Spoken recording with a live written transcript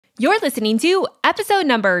You're listening to episode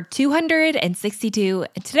number 262,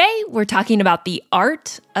 and today we're talking about the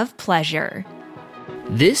art of pleasure.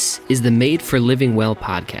 This is the Made for Living Well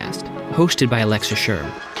podcast, hosted by Alexa Sherm,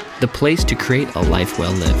 the place to create a life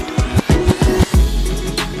well lived.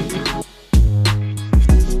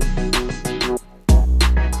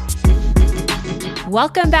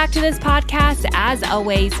 Welcome back to this podcast. As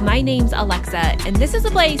always, my name's Alexa, and this is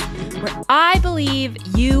a place where I believe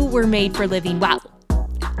you were made for living well.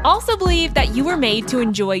 Also believe that you were made to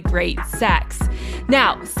enjoy great sex.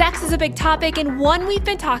 Now, sex is a big topic and one we've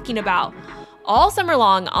been talking about all summer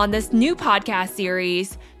long on this new podcast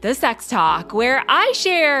series, The Sex Talk, where I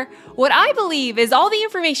share what I believe is all the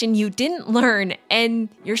information you didn't learn in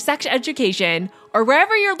your sex education or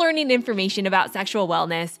wherever you're learning information about sexual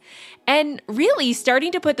wellness, and really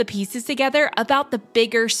starting to put the pieces together about the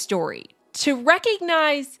bigger story, to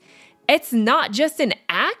recognize it's not just an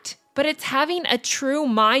act, but it's having a true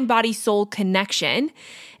mind-body-soul connection.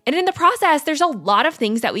 And in the process, there's a lot of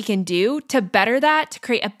things that we can do to better that, to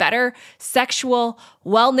create a better sexual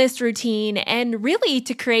wellness routine, and really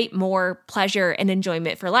to create more pleasure and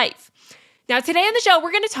enjoyment for life. Now, today on the show, we're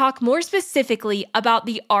going to talk more specifically about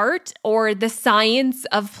the art or the science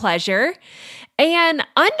of pleasure. And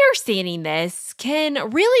understanding this can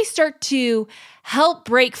really start to help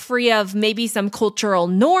break free of maybe some cultural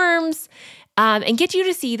norms, and get you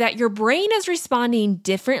to see that your brain is responding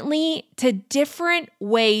differently to different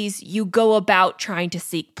ways you go about trying to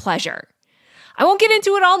seek pleasure. I won't get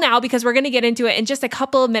into it all now because we're going to get into it in just a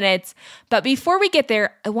couple of minutes. But before we get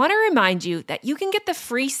there, I want to remind you that you can get the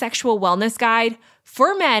free sexual wellness guide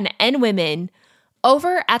for men and women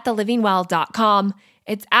over at thelivingwell.com.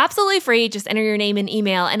 It's absolutely free. Just enter your name and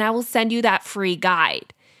email, and I will send you that free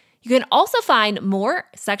guide. You can also find more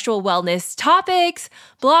sexual wellness topics,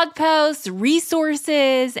 blog posts,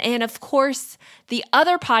 resources, and of course, the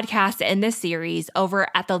other podcasts in this series over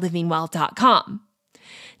at thelivingwell.com.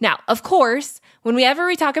 Now, of course, whenever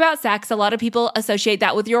we talk about sex, a lot of people associate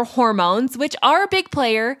that with your hormones, which are a big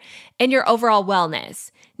player in your overall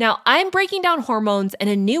wellness. Now, I'm breaking down hormones in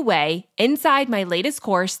a new way inside my latest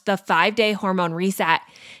course, the 5-Day Hormone Reset.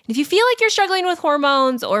 And if you feel like you're struggling with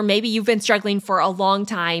hormones, or maybe you've been struggling for a long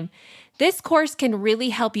time, this course can really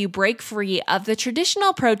help you break free of the traditional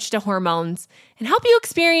approach to hormones and help you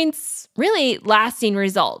experience really lasting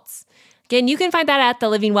results. Again, you can find that at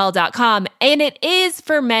thelivingwell.com, and it is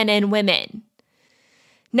for men and women.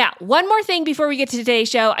 Now, one more thing before we get to today's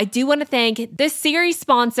show, I do want to thank this series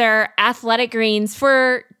sponsor, Athletic Greens,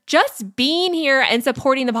 for just being here and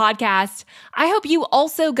supporting the podcast. I hope you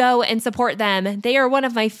also go and support them. They are one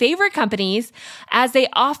of my favorite companies as they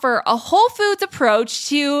offer a whole foods approach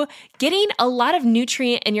to getting a lot of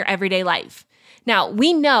nutrient in your everyday life. Now,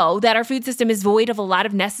 we know that our food system is void of a lot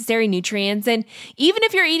of necessary nutrients, and even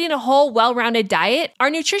if you're eating a whole, well-rounded diet, our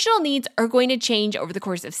nutritional needs are going to change over the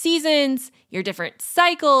course of seasons, your different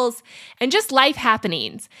cycles, and just life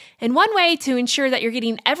happenings. And one way to ensure that you're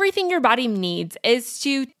getting everything your body needs is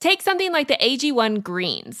to take something like the AG1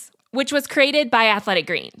 greens, which was created by Athletic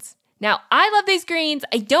Greens. Now, I love these greens.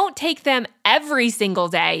 I don't take them every single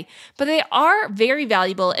day, but they are very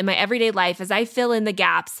valuable in my everyday life as I fill in the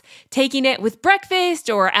gaps, taking it with breakfast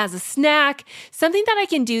or as a snack, something that I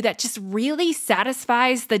can do that just really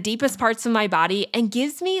satisfies the deepest parts of my body and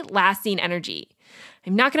gives me lasting energy.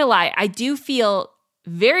 I'm not going to lie, I do feel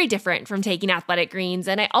very different from taking Athletic Greens,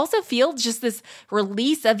 and I also feel just this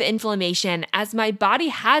release of inflammation as my body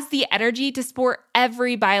has the energy to support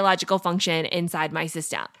every biological function inside my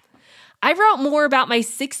system. I wrote more about my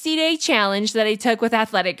 60-day challenge that I took with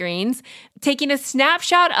Athletic Greens, taking a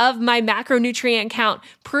snapshot of my macronutrient count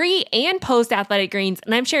pre and post Athletic Greens,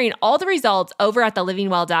 and I'm sharing all the results over at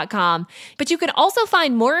thelivingwell.com. But you can also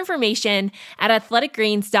find more information at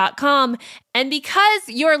athleticgreens.com. And because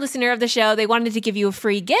you're a listener of the show, they wanted to give you a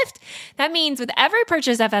free gift. That means with every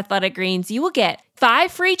purchase of Athletic Greens, you will get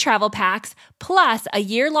 5 free travel packs plus a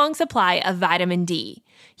year-long supply of vitamin D.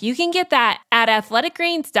 You can get that at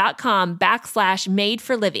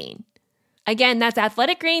athleticgreens.com/made-for-living. Again, that's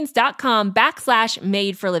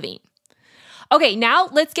athleticgreens.com/made-for-living. Okay, now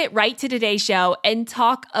let's get right to today's show and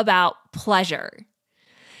talk about pleasure.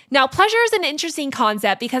 Now, pleasure is an interesting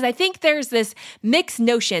concept because I think there's this mixed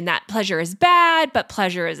notion that pleasure is bad, but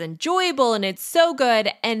pleasure is enjoyable and it's so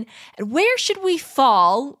good. And where should we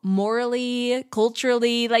fall morally,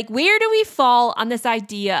 culturally? Like, where do we fall on this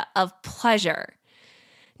idea of pleasure?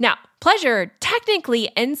 Now, pleasure technically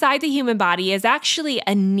inside the human body is actually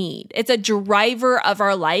a need. It's a driver of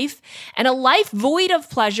our life, and a life void of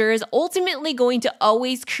pleasure is ultimately going to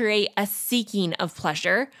always create a seeking of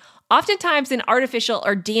pleasure, oftentimes an artificial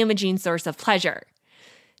or damaging source of pleasure.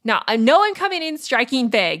 Now, I know I'm coming in striking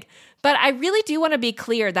big, but I really do want to be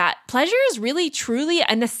clear that pleasure is really truly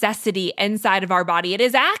a necessity inside of our body. It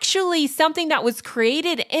is actually something that was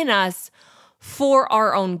created in us for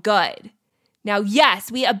our own good. Now,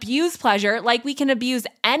 yes, we abuse pleasure like we can abuse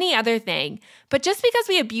any other thing, but just because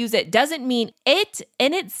we abuse it doesn't mean it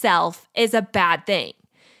in itself is a bad thing.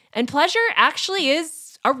 And pleasure actually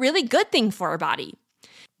is a really good thing for our body.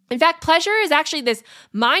 In fact, pleasure is actually this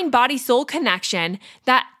mind-body-soul connection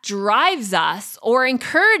that drives us or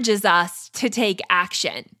encourages us to take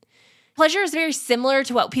action. Pleasure is very similar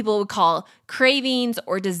to what people would call cravings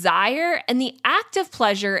or desire, and the act of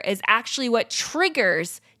pleasure is actually what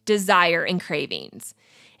triggers desire and cravings.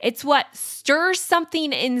 It's what stirs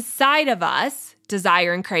something inside of us,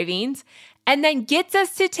 desire and cravings, and then gets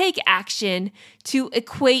us to take action to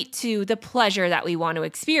equate to the pleasure that we want to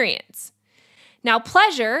experience. Now,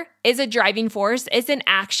 pleasure is a driving force. It's an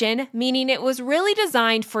action, meaning it was really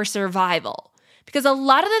designed for survival. Because a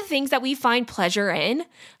lot of the things that we find pleasure in,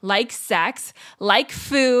 like sex, like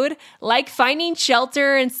food, like finding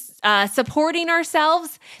shelter and supporting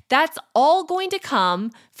ourselves, that's all going to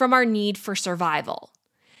come from our need for survival.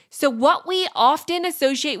 So what we often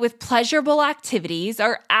associate with pleasurable activities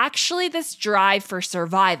are actually this drive for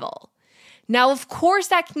survival. Now, of course,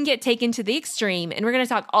 that can get taken to the extreme, and we're going to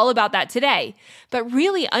talk all about that today. But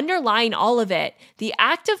really, underlying all of it, the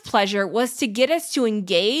act of pleasure was to get us to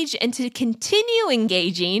engage and to continue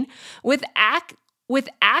engaging with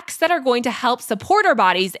acts that are going to help support our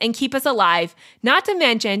bodies and keep us alive, not to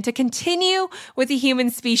mention to continue with the human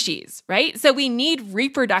species, right? So we need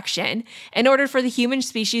reproduction in order for the human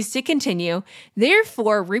species to continue.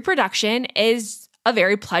 Therefore, reproduction is a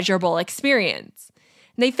very pleasurable experience.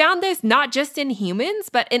 They found this not just in humans,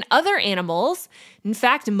 but in other animals. In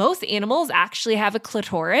fact, most animals actually have a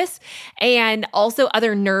clitoris and also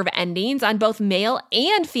other nerve endings on both male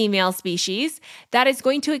and female species that is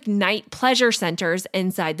going to ignite pleasure centers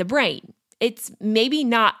inside the brain. It's maybe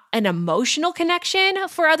not an emotional connection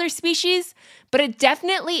for other species, but it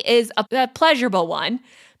definitely is a pleasurable one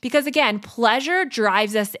because, again, pleasure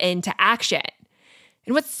drives us into action.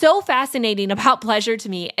 And what's so fascinating about pleasure to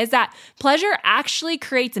me is that pleasure actually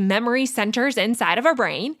creates memory centers inside of our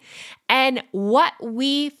brain. And what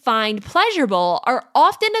we find pleasurable are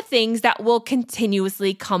often the things that we'll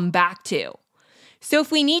continuously come back to. So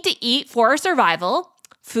if we need to eat for our survival,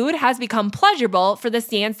 food has become pleasurable for the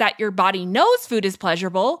stance that your body knows food is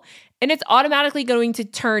pleasurable, and it's automatically going to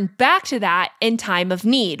turn back to that in time of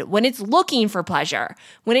need. When it's looking for pleasure,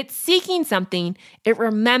 when it's seeking something, it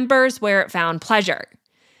remembers where it found pleasure.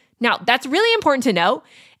 Now, that's really important to note.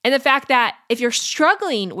 And the fact that if you're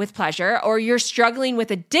struggling with pleasure or you're struggling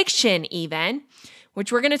with addiction even,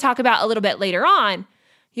 which we're going to talk about a little bit later on,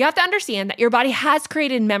 you have to understand that your body has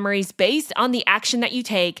created memories based on the action that you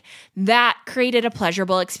take that created a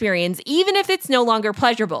pleasurable experience, even if it's no longer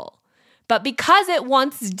pleasurable. But because it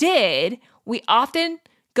once did, we often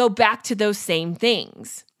go back to those same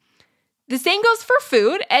things. The same goes for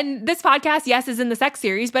food, and this podcast, yes, is in the sex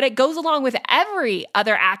series, but it goes along with every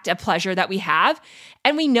other act of pleasure that we have,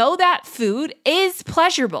 and we know that food is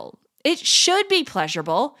pleasurable. It should be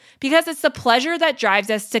pleasurable because it's the pleasure that drives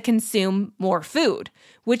us to consume more food,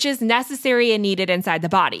 which is necessary and needed inside the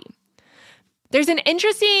body. There's an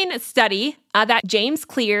interesting study that James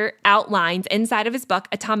Clear outlines inside of his book,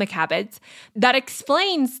 Atomic Habits, that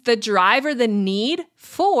explains the drive or the need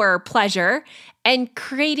for pleasure and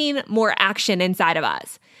creating more action inside of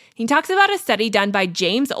us. He talks about a study done by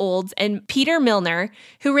James Olds and Peter Milner,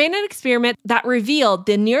 who ran an experiment that revealed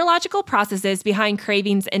the neurological processes behind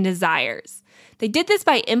cravings and desires. They did this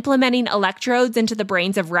by implementing electrodes into the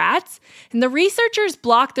brains of rats, and the researchers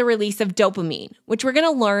blocked the release of dopamine, which we're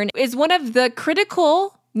going to learn is one of the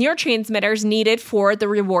critical neurotransmitters needed for the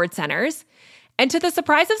reward centers. And to the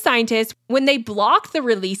surprise of scientists, when they blocked the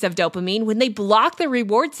release of dopamine, when they blocked the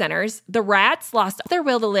reward centers, the rats lost their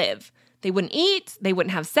will to live. They wouldn't eat, they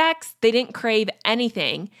wouldn't have sex, they didn't crave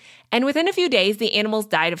anything, and within a few days, the animals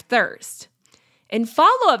died of thirst. In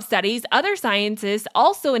follow-up studies, other scientists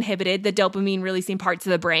also inhibited the dopamine-releasing parts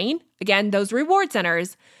of the brain, again, those reward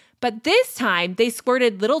centers, but this time they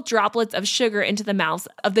squirted little droplets of sugar into the mouths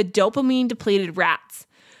of the dopamine-depleted rats.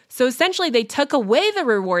 So essentially, they took away the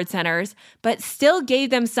reward centers, but still gave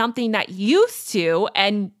them something that used to,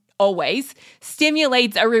 and always,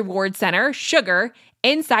 stimulates a reward center, sugar,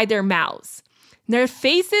 inside their mouths. Their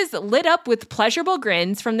faces lit up with pleasurable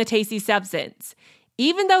grins from the tasty substance.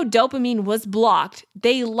 Even though dopamine was blocked,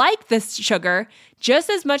 they liked this sugar just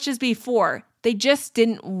as much as before. They just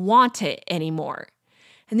didn't want it anymore.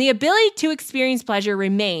 And the ability to experience pleasure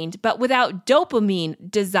remained, but without dopamine,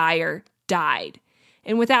 desire died.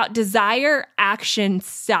 And without desire, action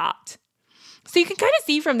stopped. So you can kind of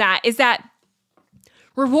see from that is that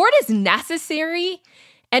reward is necessary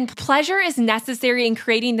and pleasure is necessary in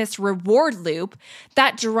creating this reward loop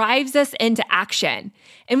that drives us into action.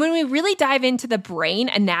 And when we really dive into the brain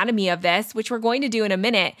anatomy of this, which we're going to do in a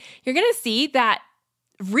minute, you're going to see that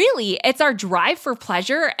really it's our drive for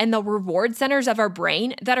pleasure and the reward centers of our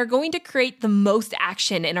brain that are going to create the most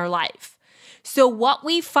action in our life. So what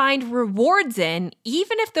we find rewards in,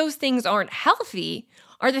 even if those things aren't healthy,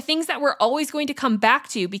 are the things that we're always going to come back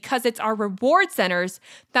to because it's our reward centers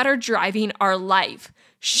that are driving our life,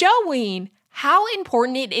 showing how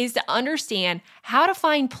important it is to understand how to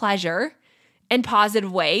find pleasure in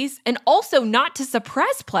positive ways and also not to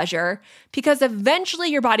suppress pleasure because eventually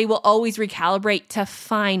your body will always recalibrate to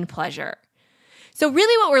find pleasure. So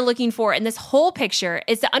really what we're looking for in this whole picture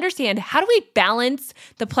is to understand how do we balance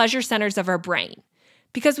the pleasure centers of our brain?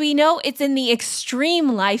 Because we know it's in the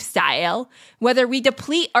extreme lifestyle, whether we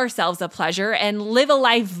deplete ourselves of pleasure and live a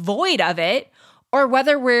life void of it, or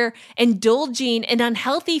whether we're indulging in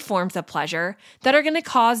unhealthy forms of pleasure that are going to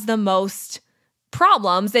cause the most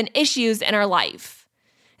problems and issues in our life.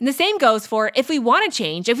 And the same goes for if we want to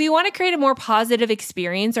change, if we want to create a more positive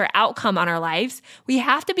experience or outcome on our lives, we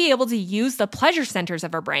have to be able to use the pleasure centers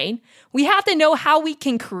of our brain. We have to know how we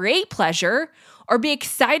can create pleasure or be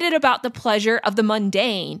excited about the pleasure of the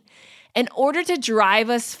mundane in order to drive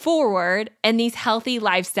us forward in these healthy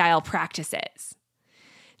lifestyle practices.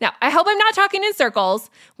 Now, I hope I'm not talking in circles.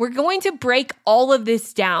 We're going to break all of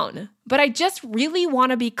this down, but I just really want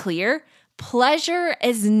to be clear. Pleasure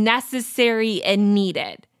is necessary and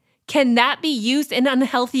needed. Can that be used in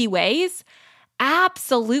unhealthy ways?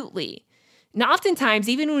 Absolutely. And oftentimes,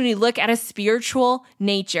 even when we look at a spiritual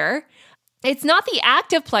nature, it's not the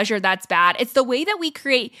act of pleasure that's bad. It's the way that we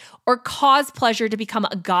create or cause pleasure to become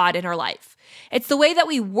a god in our life. It's the way that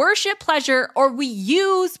we worship pleasure or we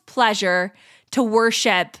use pleasure to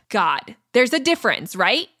worship God. There's a difference,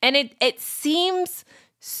 right? And it seems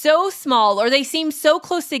so small or they seem so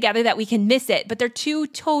close together that we can miss it, but they're two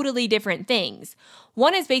totally different things.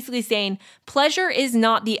 One is basically saying pleasure is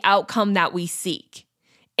not the outcome that we seek.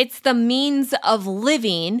 It's the means of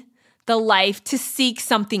living the life to seek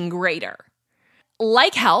something greater.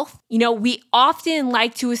 Like health, we often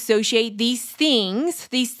like to associate these things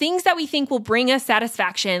that we think will bring us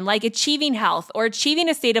satisfaction, like achieving health or achieving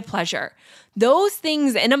a state of pleasure. Those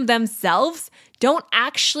things in of themselves don't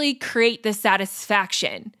actually create the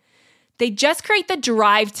satisfaction. They just create the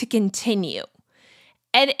drive to continue.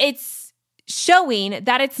 And it's showing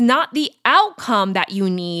that it's not the outcome that you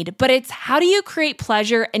need, but it's how do you create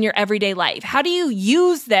pleasure in your everyday life? How do you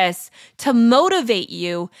use this to motivate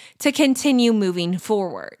you to continue moving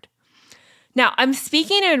forward? Now, I'm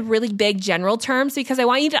speaking in really big general terms because I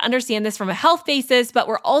want you to understand this from a health basis, but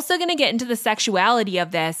we're also going to get into the sexuality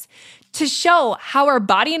of this to show how our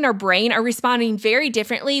body and our brain are responding very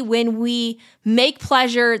differently when we make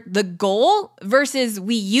pleasure the goal versus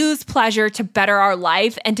we use pleasure to better our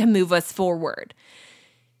life and to move us forward.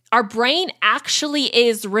 Our brain actually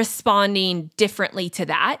is responding differently to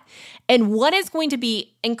that. And what is going to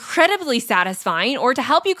be incredibly satisfying or to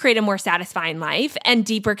help you create a more satisfying life and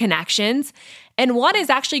deeper connections. And what is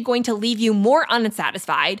actually going to leave you more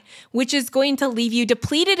unsatisfied, which is going to leave you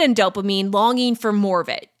depleted in dopamine, longing for more of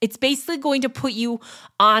it. It's basically going to put you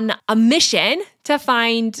on a mission to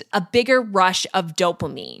find a bigger rush of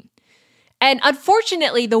dopamine. And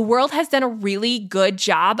unfortunately, the world has done a really good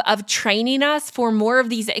job of training us for more of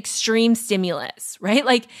these extreme stimulus, right?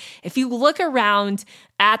 Like if you look around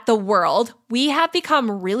at the world, we have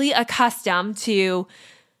become really accustomed to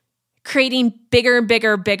creating bigger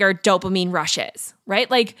dopamine rushes, right?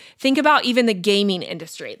 Like think about even the gaming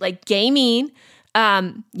industry. Like gaming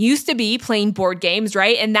used to be playing board games,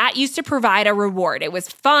 right? And that used to provide a reward. It was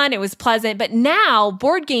fun, it was pleasant, but now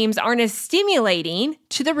board games aren't as stimulating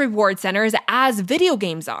to the reward centers as video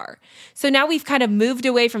games are. So now we've kind of moved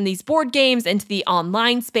away from these board games into the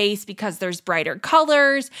online space because there's brighter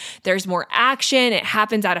colors, there's more action, it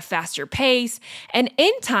happens at a faster pace, and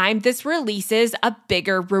in time, this releases a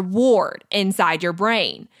bigger reward inside your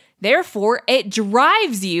brain. Therefore, it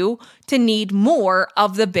drives you to need more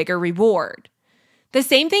of the bigger reward. The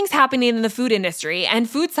same thing's happening in the food industry, and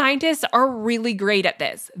food scientists are really great at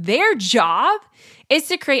this. Their job is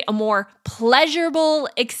to create a more pleasurable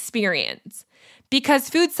experience because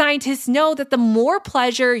food scientists know that the more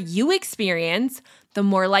pleasure you experience, the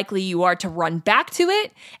more likely you are to run back to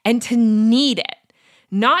it and to need it.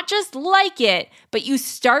 Not just like it, but you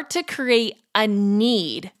start to create a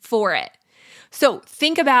need for it. So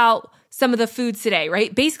think about some of the foods today,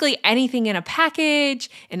 right? Basically anything in a package,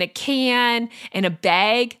 in a can, in a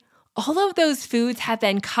bag, all of those foods have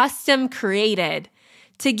been custom created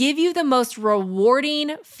to give you the most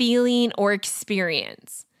rewarding feeling or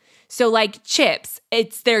experience. So like chips,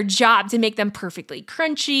 it's their job to make them perfectly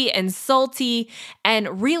crunchy and salty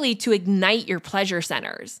and really to ignite your pleasure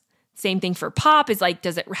centers. Same thing for pop is like,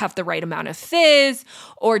 does it have the right amount of fizz?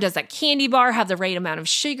 Or does a candy bar have the right amount of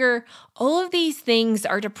sugar? All of these things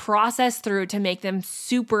are to process through to make them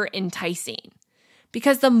super enticing.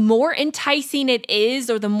 Because the more enticing it is,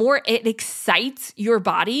 or the more it excites your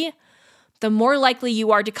body, the more likely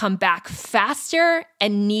you are to come back faster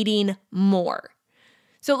and needing more.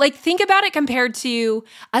 So like think about it compared to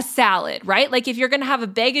a salad, right? Like if you're going to have a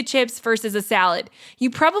bag of chips versus a salad,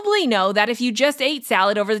 you probably know that if you just ate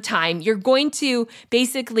salad over the time, you're going to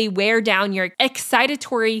basically wear down your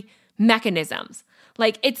excitatory mechanisms.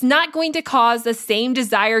 Like it's not going to cause the same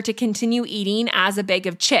desire to continue eating as a bag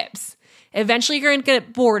of chips. Eventually you're going to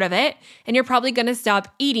get bored of it and you're probably going to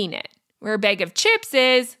stop eating it. Where a bag of chips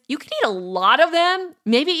is, you can eat a lot of them,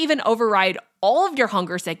 maybe even override all of your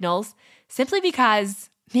hunger signals simply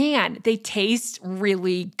because, man, they taste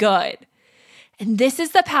really good. And this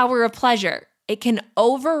is the power of pleasure. It can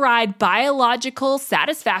override biological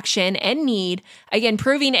satisfaction and need, again,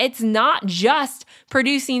 proving it's not just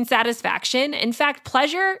producing satisfaction. In fact,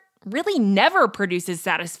 pleasure really never produces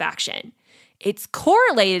satisfaction. It's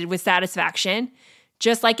correlated with satisfaction,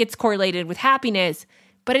 just like it's correlated with happiness,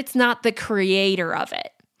 but it's not the creator of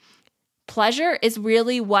it. Pleasure is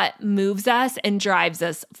really what moves us and drives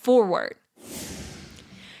us forward.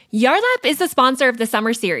 Yarlap is the sponsor of the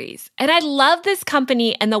summer series, and I love this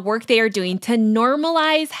company and the work they are doing to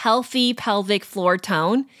normalize healthy pelvic floor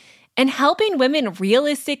tone and helping women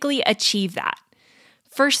realistically achieve that.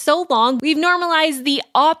 For so long, we've normalized the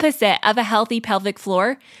opposite of a healthy pelvic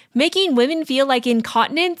floor, making women feel like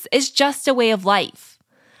incontinence is just a way of life.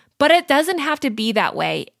 But it doesn't have to be that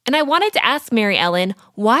way, and I wanted to ask Mary Ellen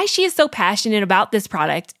why she is so passionate about this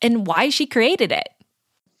product and why she created it.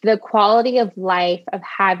 The quality of life of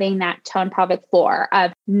having that toned pelvic floor,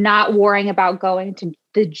 of not worrying about going to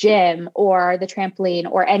the gym or the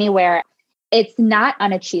trampoline or anywhere, it's not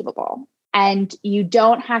unachievable. And you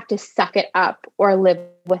don't have to suck it up or live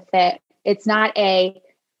with it. It's not a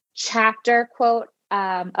chapter, quote,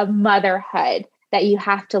 of motherhood that you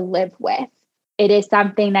have to live with. It is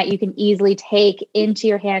something that you can easily take into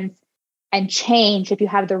your hands and change if you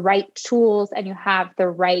have the right tools and you have the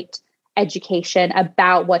right education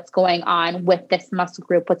about what's going on with this muscle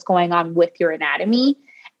group, what's going on with your anatomy.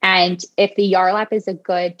 And if the Yarlap is a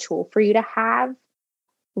good tool for you to have,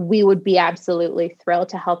 we would be absolutely thrilled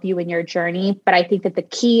to help you in your journey. But I think that the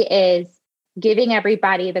key is giving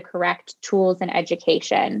everybody the correct tools and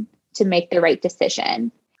education to make the right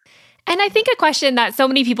decision. And I think a question that so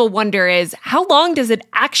many people wonder is, how long does it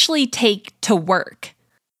actually take to work?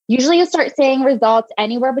 Usually you start seeing results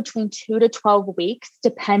anywhere between 2 to 12 weeks,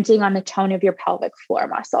 depending on the tone of your pelvic floor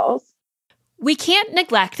muscles. We can't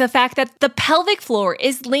neglect the fact that the pelvic floor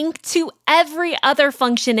is linked to every other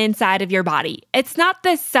function inside of your body. It's not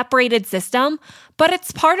this separated system, but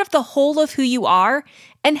it's part of the whole of who you are.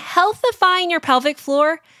 And healthifying your pelvic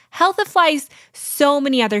floor healthifies so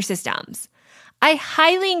many other systems. I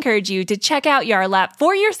highly encourage you to check out Yarlap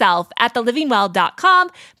for yourself at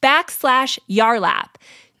thelivingwell.com/Yarlap.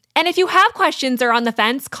 And if you have questions or on the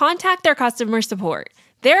fence, contact their customer support.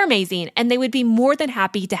 They're amazing, and they would be more than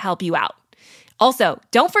happy to help you out. Also,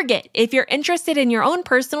 don't forget, if you're interested in your own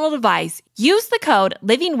personal device, use the code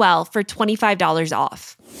LivingWell for $25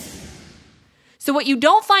 off. So what you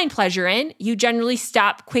don't find pleasure in, you generally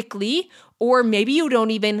stop quickly, or maybe you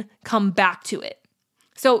don't even come back to it.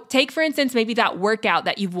 So take, for instance, maybe that workout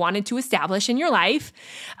that you've wanted to establish in your life,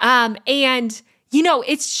 and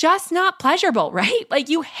it's just not pleasurable, right? Like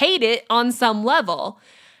you hate it on some level.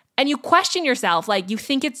 And you question yourself, like you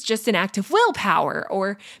think it's just an act of willpower,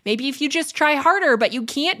 or maybe if you just try harder, but you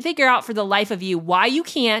can't figure out for the life of you why you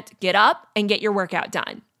can't get up and get your workout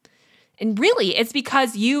done. And really, it's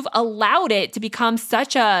because you've allowed it to become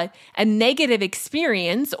such a negative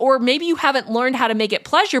experience, or maybe you haven't learned how to make it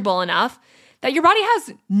pleasurable enough that your body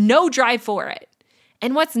has no drive for it.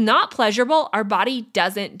 And what's not pleasurable, our body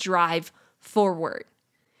doesn't drive forward.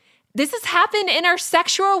 This has happened in our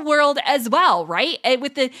sexual world as well, right? And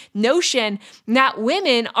with the notion that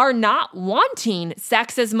women are not wanting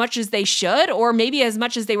sex as much as they should, or maybe as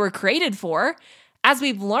much as they were created for. As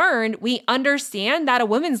we've learned, we understand that a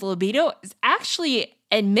woman's libido is actually,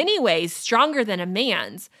 in many ways, stronger than a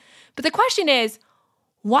man's. But the question is,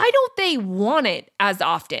 why don't they want it as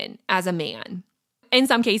often as a man? in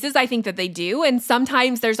some cases, I think that they do. And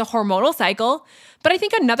sometimes there's a hormonal cycle. But I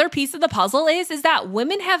think another piece of the puzzle is that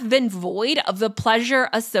women have been void of the pleasure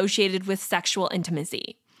associated with sexual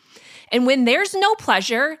intimacy. And when there's no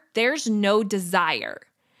pleasure, there's no desire.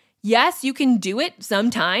 Yes, you can do it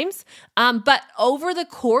sometimes, but over the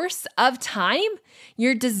course of time,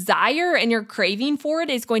 your desire and your craving for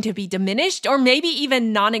it is going to be diminished or maybe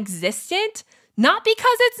even non-existent, not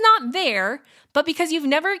because it's not there, but because you've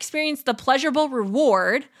never experienced the pleasurable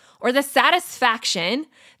reward or the satisfaction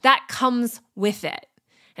that comes with it.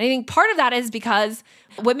 And I think part of that is because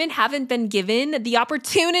women haven't been given the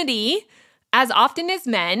opportunity as often as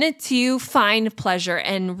men to find pleasure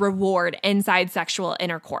and reward inside sexual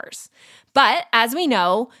intercourse. But as we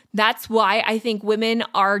know, that's why I think women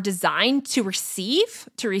are designed to receive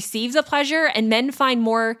the pleasure, and men find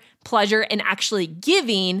more pleasure in actually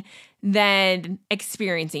giving than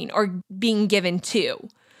experiencing or being given to.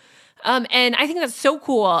 And I think that's so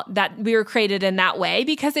cool that we were created in that way,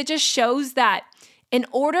 because it just shows that in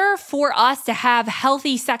order for us to have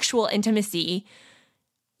healthy sexual intimacy,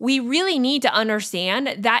 we really need to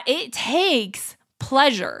understand that it takes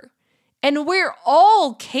pleasure. And we're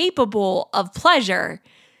all capable of pleasure,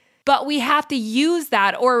 but we have to use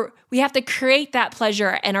that, or we have to create that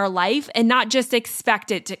pleasure in our life and not just expect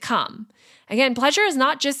it to come. Again, pleasure is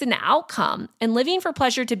not just an outcome, and living for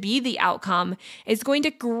pleasure to be the outcome is going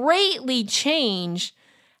to greatly change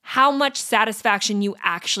how much satisfaction you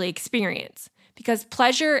actually experience. Because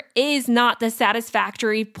pleasure is not the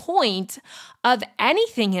satisfactory point of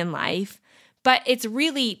anything in life, but it's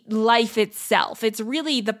really life itself. It's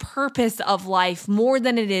really the purpose of life more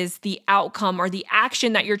than it is the outcome or the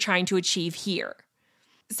action that you're trying to achieve here.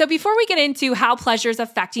 So before we get into how pleasure is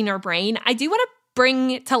affecting our brain, I do want to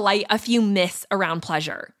bring to light a few myths around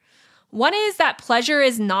pleasure. One is that pleasure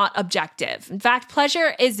is not objective. In fact,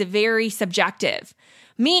 pleasure is very subjective.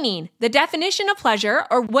 Meaning, the definition of pleasure,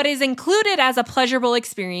 or what is included as a pleasurable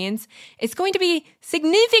experience, is going to be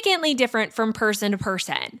significantly different from person to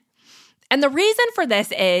person. And the reason for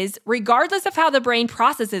this is, regardless of how the brain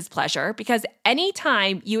processes pleasure, because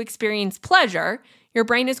anytime you experience pleasure, your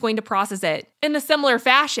brain is going to process it in a similar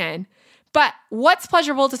fashion. But what's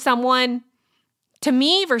pleasurable to someone, to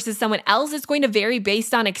me versus someone else, is going to vary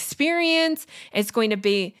based on experience. It's going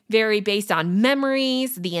to vary based on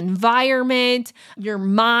memories, the environment, your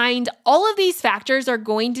mind. All of these factors are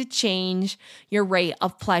going to change your rate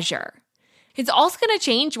of pleasure. It's also going to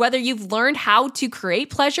change whether you've learned how to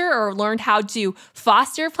create pleasure or learned how to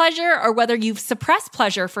foster pleasure, or whether you've suppressed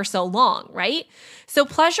pleasure for so long, right? So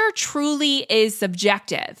pleasure truly is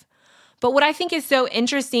subjective. But what I think is so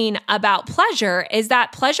interesting about pleasure is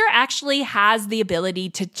that pleasure actually has the ability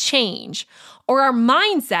to change, or our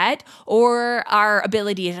mindset or our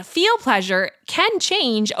ability to feel pleasure can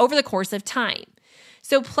change over the course of time.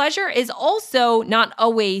 So pleasure is also not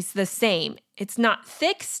always the same. It's not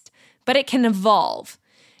fixed, but it can evolve.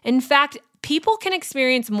 In fact, people can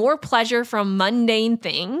experience more pleasure from mundane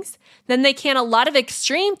things than they can a lot of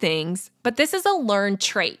extreme things, but this is a learned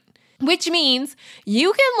trait. Which means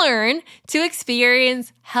you can learn to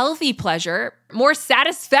experience healthy pleasure, more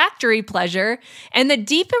satisfactory pleasure, and the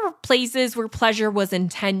deeper places where pleasure was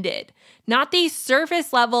intended. Not these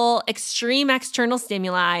surface level, extreme external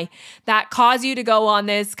stimuli that cause you to go on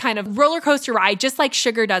this kind of roller coaster ride, just like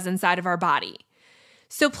sugar does inside of our body.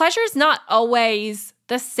 So pleasure is not always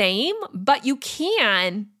the same, but you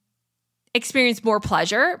can experience more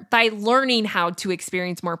pleasure by learning how to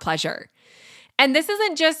experience more pleasure. And this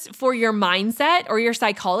isn't just for your mindset or your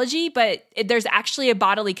psychology, but there's actually a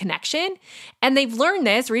bodily connection. And they've learned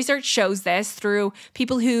this, research shows this, through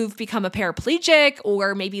people who've become a paraplegic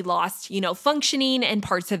or maybe lost, functioning in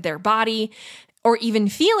parts of their body, or even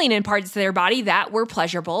feeling in parts of their body that were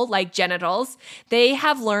pleasurable, like genitals. They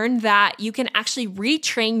have learned that you can actually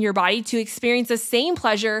retrain your body to experience the same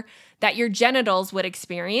pleasure that your genitals would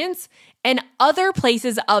experience in other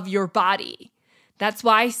places of your body. That's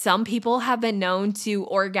why some people have been known to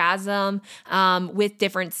orgasm with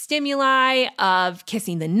different stimuli of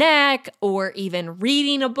kissing the neck, or even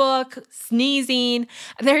reading a book, sneezing.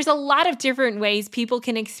 There's a lot of different ways people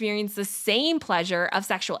can experience the same pleasure of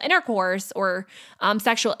sexual intercourse or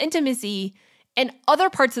sexual intimacy in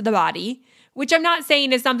other parts of the body, which I'm not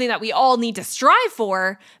saying is something that we all need to strive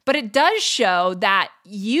for, but it does show that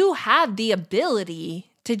you have the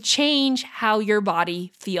ability to change how your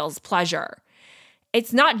body feels pleasure.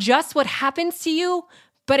 It's not just what happens to you,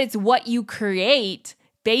 but it's what you create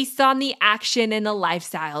based on the action and the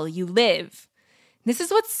lifestyle you live. This is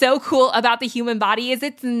what's so cool about the human body, is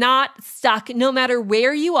it's not stuck no matter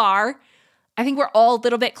where you are I think we're all a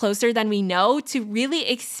little bit closer than we know to really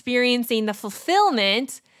experiencing the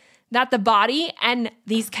fulfillment that the body and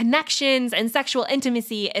these connections and sexual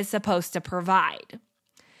intimacy is supposed to provide.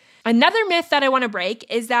 Another myth that I want to break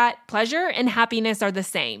is that pleasure and happiness are the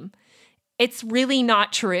same. It's really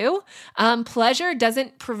not true. Pleasure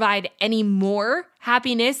doesn't provide any more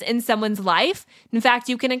happiness in someone's life. In fact,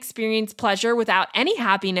 you can experience pleasure without any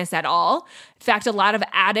happiness at all. In fact, a lot of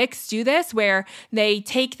addicts do this where they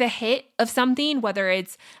take the hit of something, whether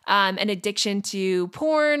it's an addiction to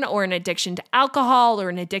porn or an addiction to alcohol or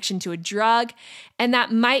an addiction to a drug, and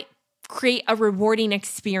that might create a rewarding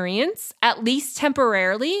experience, at least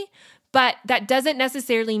temporarily, but that doesn't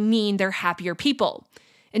necessarily mean they're happier people.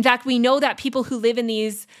 In fact, we know that people who live in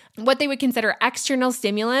these, what they would consider external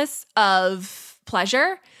stimulus of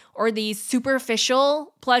pleasure or these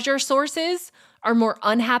superficial pleasure sources are more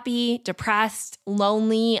unhappy, depressed,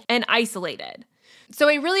 lonely, and isolated. So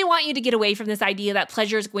I really want you to get away from this idea that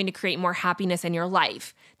pleasure is going to create more happiness in your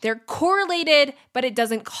life. They're correlated, but it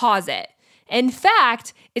doesn't cause it. In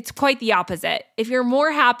fact, it's quite the opposite. If you're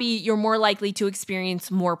more happy, you're more likely to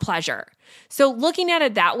experience more pleasure. So looking at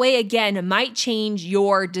it that way, again, might change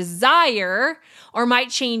your desire or might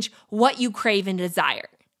change what you crave and desire.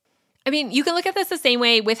 I mean, you can look at this the same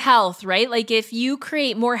way with health, right? Like if you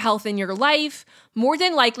create more health in your life, more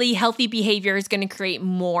than likely healthy behavior is going to create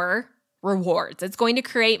more rewards. It's going to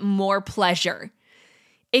create more pleasure.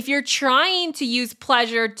 If you're trying to use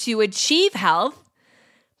pleasure to achieve health,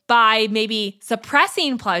 by maybe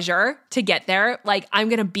suppressing pleasure to get there, like I'm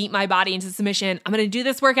going to beat my body into submission. I'm going to do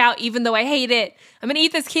this workout even though I hate it. I'm going to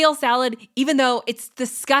eat this kale salad even though it's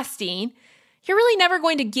disgusting. You're really never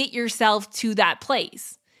going to get yourself to that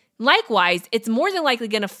place. Likewise, it's more than likely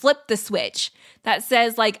going to flip the switch that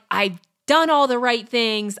says like, I've done all the right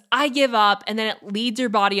things, I give up, and then it leads your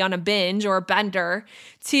body on a binge or a bender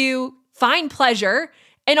to find pleasure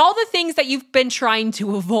and all the things that you've been trying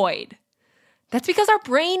to avoid. That's because our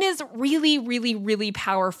brain is really, really, really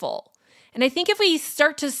powerful. And I think if we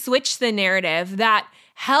start to switch the narrative that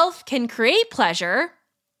health can create pleasure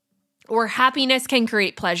or happiness can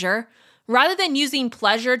create pleasure, rather than using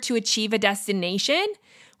pleasure to achieve a destination,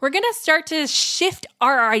 we're going to start to shift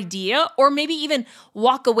our idea or maybe even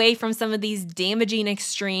walk away from some of these damaging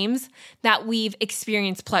extremes that we've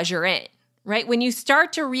experienced pleasure in. Right? When you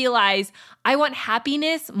start to realize I want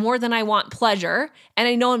happiness more than I want pleasure, and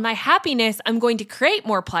I know in my happiness I'm going to create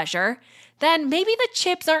more pleasure, then maybe the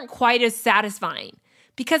chips aren't quite as satisfying.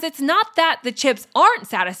 Because it's not that the chips aren't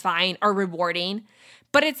satisfying or rewarding,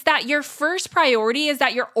 but it's that your first priority is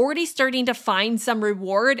that you're already starting to find some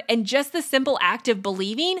reward and just the simple act of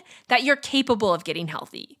believing that you're capable of getting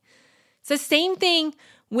healthy. It's the same thing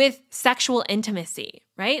with sexual intimacy,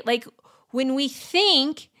 right? Like when we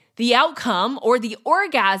think the outcome or the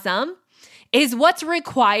orgasm is what's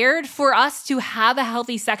required for us to have a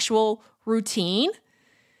healthy sexual routine,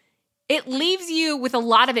 it leaves you with a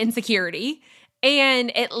lot of insecurity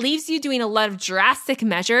and it leaves you doing a lot of drastic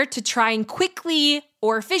measure to try and quickly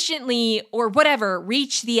or efficiently or whatever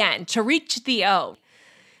reach the end, to reach the O.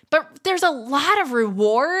 But there's a lot of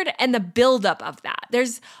reward and the buildup of that.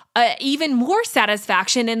 There's even more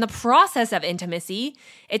satisfaction in the process of intimacy.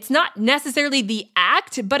 It's not necessarily the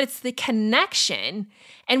act, but it's the connection.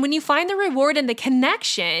 And when you find the reward in the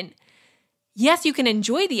connection, yes, you can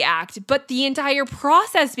enjoy the act, but the entire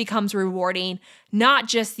process becomes rewarding, not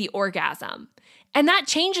just the orgasm. And that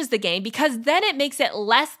changes the game because then it makes it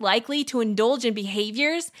less likely to indulge in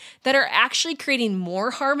behaviors that are actually creating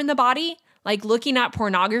more harm in the body, like looking at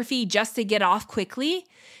pornography just to get off quickly.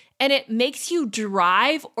 And it makes you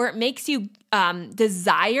drive or it makes you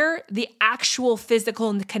desire the actual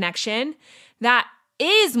physical connection that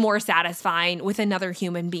is more satisfying with another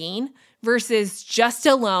human being versus just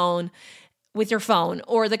alone with your phone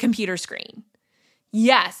or the computer screen.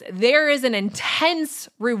 Yes, there is an intense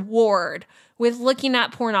reward with looking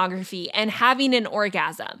at pornography and having an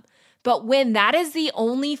orgasm. But when that is the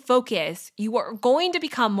only focus, you are going to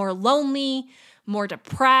become more lonely, more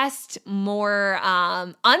depressed, more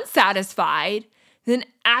unsatisfied than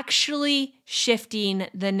actually shifting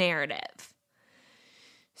the narrative.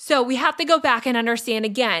 So we have to go back and understand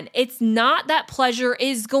again, it's not that pleasure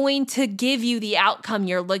is going to give you the outcome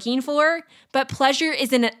you're looking for, but pleasure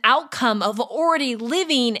is an outcome of already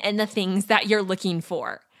living in the things that you're looking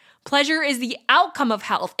for. Pleasure is the outcome of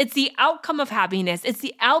health. It's the outcome of happiness. It's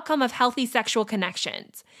the outcome of healthy sexual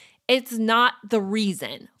connections. It's not the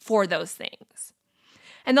reason for those things.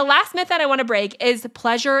 And the last myth that I want to break is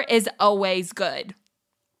pleasure is always good.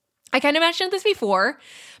 I kind of mentioned this before,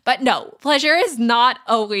 but no, pleasure is not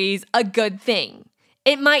always a good thing.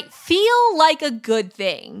 It might feel like a good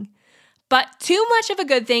thing, But too much of a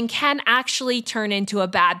good thing can actually turn into a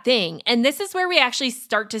bad thing. And this is where we actually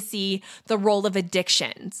start to see the role of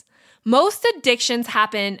addictions. Most addictions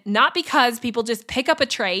happen not because people just pick up a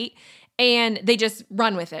trait and they just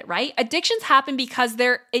run with it, right? Addictions happen because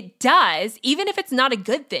it does, even if it's not a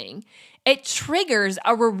good thing, it triggers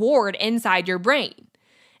a reward inside your brain.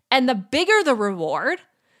 And the bigger the reward,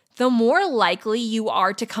 the more likely you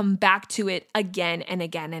are to come back to it again and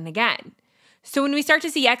again and again. So when we start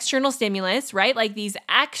to see external stimulus, right, like these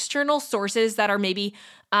external sources that are maybe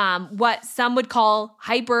what some would call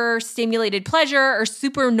hyper-stimulated pleasure or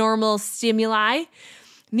supernormal stimuli,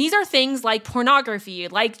 these are things like pornography,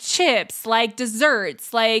 like chips, like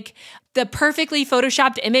desserts, like the perfectly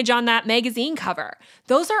photoshopped image on that magazine cover.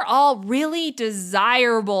 Those are all really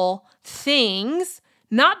desirable things,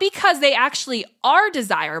 not because they actually are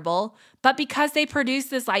desirable, but because they produce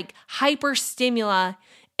this like hyper-stimuli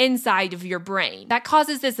inside of your brain that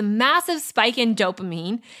causes this massive spike in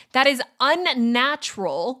dopamine that is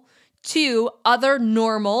unnatural to other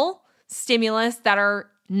normal stimulus that are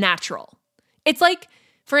natural. It's like,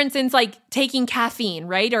 for instance, like taking caffeine,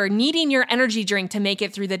 right? Or needing your energy drink to make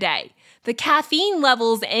it through the day. The caffeine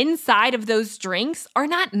levels inside of those drinks are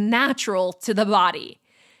not natural to the body.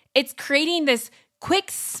 It's creating this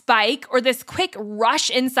quick spike or this quick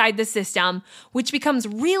rush inside the system, which becomes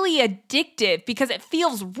really addictive because it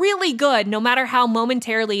feels really good no matter how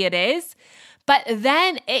momentarily it is. But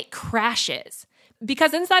then it crashes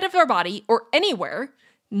because inside of our body or anywhere,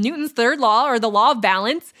 Newton's third law or the law of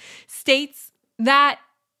balance states that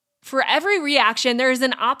for every reaction, there is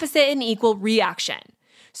an opposite and equal reaction.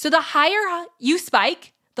 So the higher you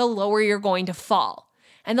spike, the lower you're going to fall.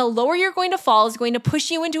 And the lower you're going to fall is going to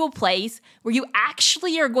push you into a place where you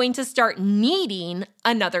actually are going to start needing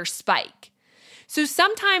another spike. So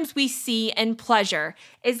sometimes we see in pleasure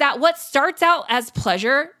is that what starts out as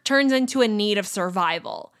pleasure turns into a need of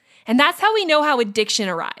survival. And that's how we know how addiction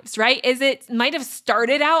arrives, right? Is it might have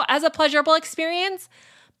started out as a pleasurable experience,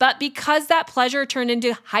 but because that pleasure turned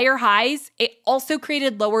into higher highs, it also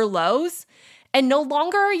created lower lows. And no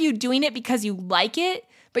longer are you doing it because you like it,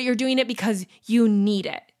 but you're doing it because you need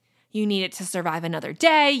it. You need it to survive another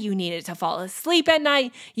day. You need it to fall asleep at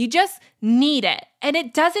night. You just need it. And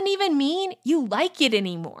it doesn't even mean you like it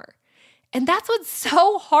anymore. And that's what's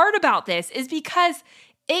so hard about this is because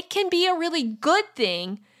it can be a really good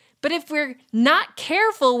thing, but if we're not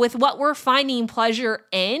careful with what we're finding pleasure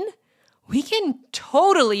in, we can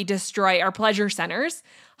totally destroy our pleasure centers,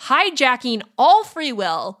 hijacking all free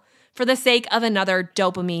will for the sake of another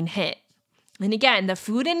dopamine hit. And again, the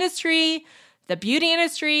food industry, the beauty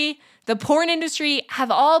industry, the porn industry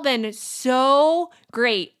have all been so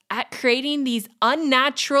great at creating these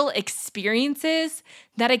unnatural experiences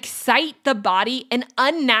that excite the body in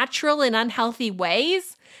unnatural and unhealthy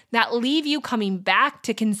ways that leave you coming back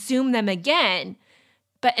to consume them again.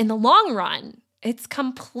 But in the long run, it's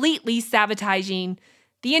completely sabotaging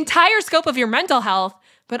the entire scope of your mental health,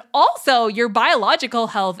 but also your biological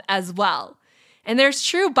health as well. And there's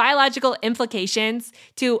true biological implications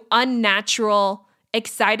to unnatural,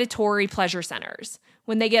 excitatory pleasure centers.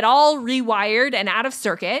 When they get all rewired and out of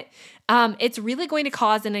circuit, it's really going to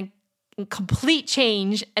cause a complete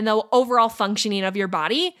change in the overall functioning of your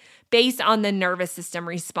body based on the nervous system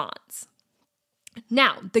response.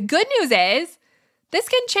 Now, the good news is this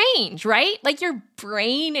can change, right? Like your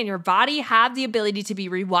brain and your body have the ability to be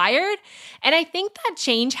rewired. And I think that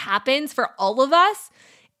change happens for all of us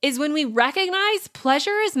is when we recognize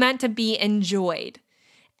pleasure is meant to be enjoyed.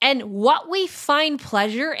 And what we find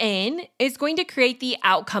pleasure in is going to create the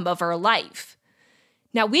outcome of our life.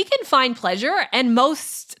 Now, we can find pleasure in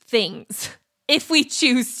most things if we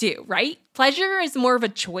choose to, right? Pleasure is more of a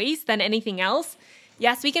choice than anything else.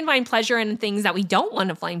 Yes, we can find pleasure in things that we don't want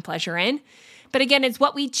to find pleasure in. But again, it's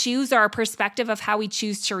what we choose or our perspective of how we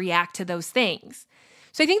choose to react to those things.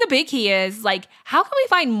 So I think the big key is like, how can we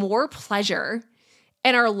find more pleasure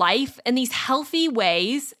in our life in these healthy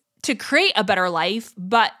ways to create a better life,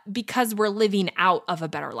 but because we're living out of a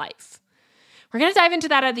better life? We're going to dive into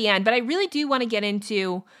that at the end, but I really do want to get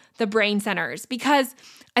into the brain centers because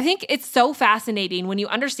I think it's so fascinating when you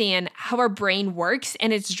understand how our brain works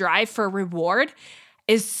and its drive for reward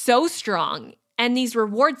is so strong. And these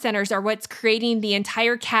reward centers are what's creating the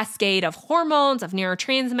entire cascade of hormones, of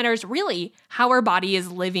neurotransmitters, really how our body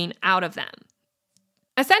is living out of them.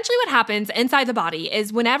 Essentially what happens inside the body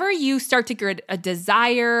is whenever you start to get a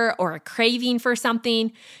desire or a craving for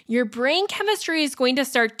something, your brain chemistry is going to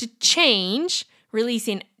start to change,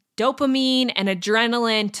 releasing dopamine and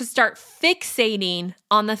adrenaline to start fixating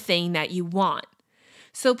on the thing that you want.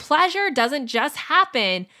 So pleasure doesn't just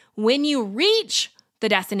happen when you reach the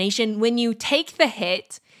destination, when you take the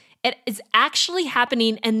hit, it is actually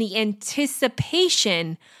happening in the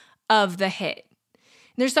anticipation of the hit.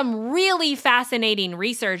 There's some really fascinating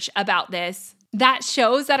research about this that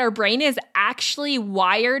shows that our brain is actually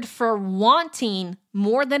wired for wanting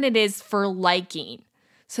more than it is for liking.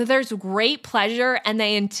 So there's great pleasure and the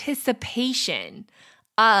anticipation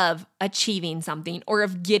of achieving something or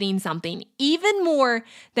of getting something, even more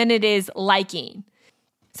than it is liking.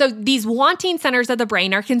 So these wanting centers of the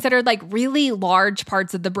brain are considered like really large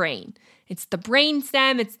parts of the brain. It's the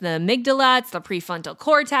brainstem, it's the amygdala, it's the prefrontal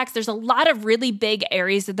cortex. There's a lot of really big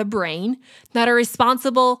areas of the brain that are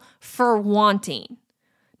responsible for wanting.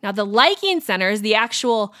 Now, the liking center is the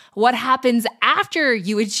actual what happens after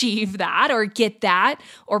you achieve that or get that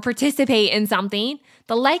or participate in something.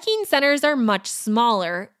 The liking centers are much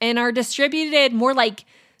smaller and are distributed more like,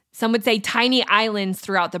 some would say, tiny islands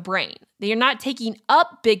throughout the brain. They are not taking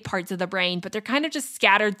up big parts of the brain, but they're kind of just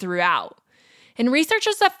scattered throughout. And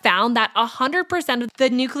researchers have found that 100% of the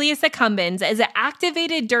nucleus accumbens is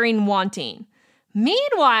activated during wanting.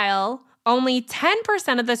 Meanwhile, only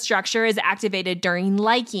 10% of the structure is activated during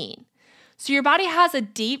liking. So your body has a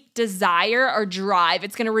deep desire or drive.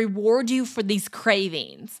 It's going to reward you for these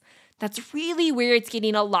cravings. That's really where it's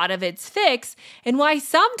getting a lot of its fix, and why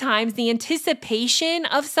sometimes the anticipation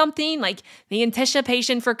of something, like the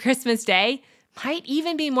anticipation for Christmas Day, might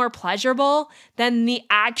even be more pleasurable than the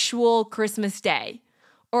actual Christmas Day.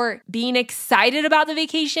 Or being excited about the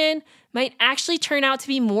vacation might actually turn out to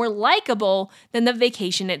be more likable than the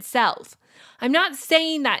vacation itself. I'm not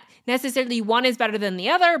saying that necessarily one is better than the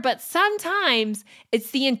other, but sometimes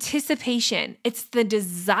it's the anticipation, it's the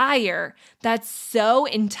desire that's so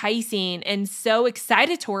enticing and so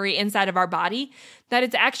excitatory inside of our body that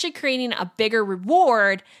it's actually creating a bigger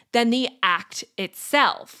reward than the act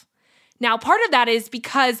itself. Now, part of that is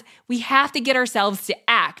because we have to get ourselves to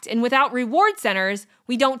act. And without reward centers,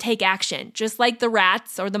 we don't take action. Just like the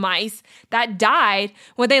rats or the mice that died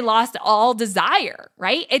when they lost all desire,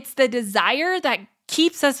 right? It's the desire that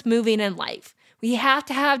keeps us moving in life. We have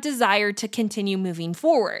to have desire to continue moving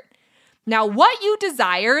forward. Now, what you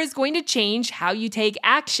desire is going to change how you take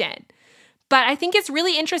action. But I think it's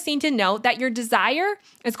really interesting to note that your desire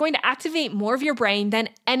is going to activate more of your brain than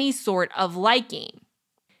any sort of liking.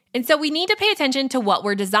 And so we need to pay attention to what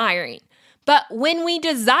we're desiring. But when we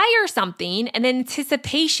desire something, an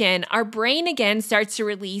anticipation, our brain again starts to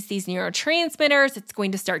release these neurotransmitters. It's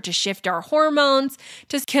going to start to shift our hormones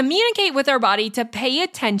to communicate with our body to pay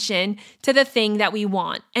attention to the thing that we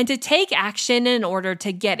want and to take action in order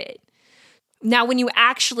to get it. Now, when you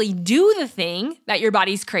actually do the thing that your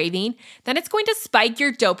body's craving, then it's going to spike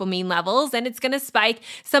your dopamine levels and it's going to spike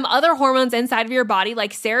some other hormones inside of your body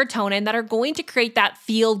like serotonin that are going to create that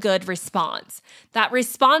feel-good response. That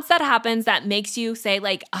response that happens that makes you say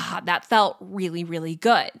like, that felt really, really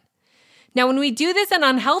good. Now, when we do this in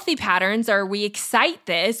unhealthy patterns or we excite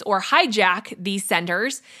this or hijack these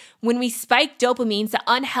centers, when we spike dopamine to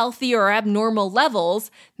unhealthy or abnormal levels,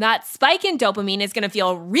 that spike in dopamine is going to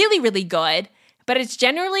feel really, really good, but it's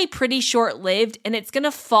generally pretty short-lived and it's going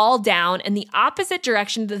to fall down in the opposite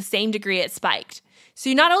direction to the same degree it spiked. So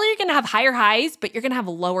you not only are going to have higher highs, but you're going to have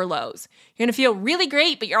lower lows. You're going to feel really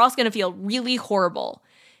great, but you're also going to feel really horrible.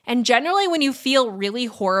 And generally, when you feel really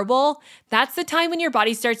horrible, that's the time when your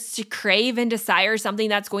body starts to crave and desire something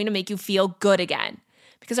that's going to make you feel good again.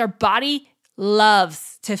 Because our body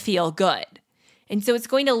loves to feel good. And so it's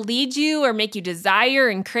going to lead you or make you desire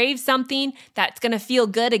and crave something that's going to feel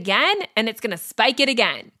good again, and it's going to spike it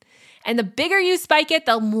again. And the bigger you spike it,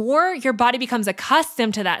 the more your body becomes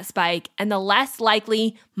accustomed to that spike, and the less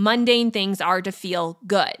likely mundane things are to feel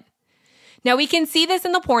good. Now, we can see this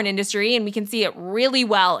in the porn industry, and we can see it really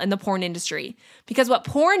well in the porn industry, because what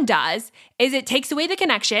porn does is it takes away the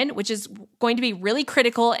connection, which is going to be really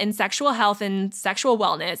critical in sexual health and sexual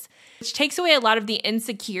wellness, which takes away a lot of the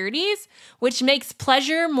insecurities, which makes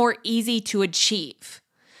pleasure more easy to achieve.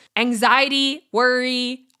 Anxiety,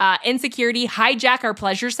 worry, insecurity hijack our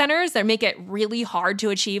pleasure centers that make it really hard to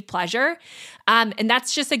achieve pleasure, and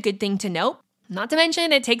that's just a good thing to note. Not to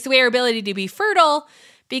mention, it takes away our ability to be fertile,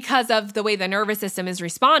 because of the way the nervous system is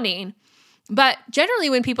responding. But generally,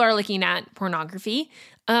 when people are looking at pornography,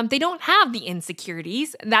 they don't have the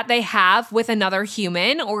insecurities that they have with another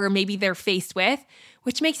human or maybe they're faced with,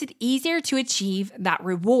 which makes it easier to achieve that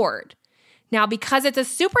reward. Now, because it's a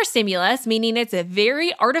super stimulus, meaning it's a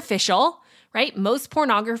very artificial, right? Most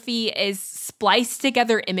pornography is spliced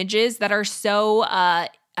together images that are so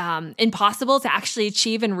impossible to actually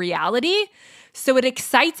achieve in reality. So it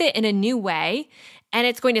excites it in a new way. And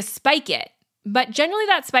it's going to spike it. But generally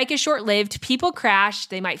that spike is short-lived. People crash.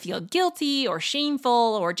 They might feel guilty or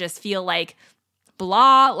shameful or just feel like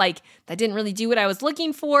blah, like that didn't really do what I was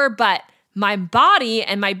looking for. But my body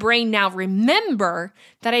and my brain now remember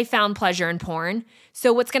that I found pleasure in porn.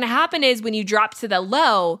 So what's going to happen is when you drop to the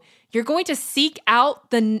low, you're going to seek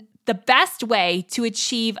out the best way to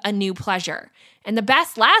achieve a new pleasure. And the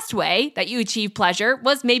best last way that you achieve pleasure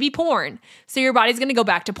was maybe porn. So your body's going to go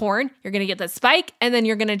back to porn. You're going to get the spike and then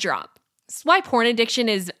you're going to drop. That's why porn addiction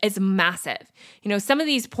is massive. Some of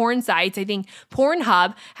these porn sites, I think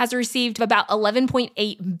Pornhub has received about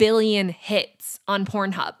 11.8 billion hits on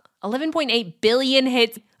Pornhub. 11.8 billion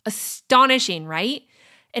hits. Astonishing, right?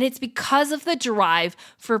 And it's because of the drive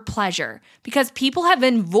for pleasure, because people have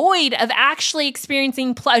been void of actually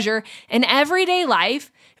experiencing pleasure in everyday life.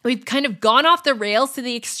 We've kind of gone off the rails to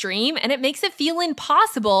the extreme, and it makes it feel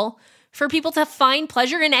impossible for people to find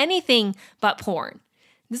pleasure in anything but porn.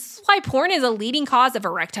 This is why porn is a leading cause of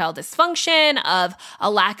erectile dysfunction, of a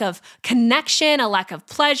lack of connection, a lack of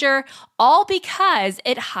pleasure, all because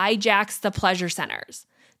it hijacks the pleasure centers.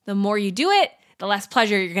 The more you do it, the less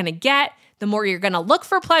pleasure you're going to get. The more you're going to look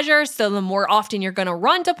for pleasure, so the more often you're going to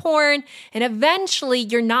run to porn, and eventually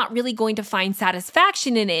you're not really going to find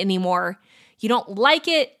satisfaction in it anymore. You don't like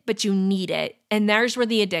it, but you need it, and there's where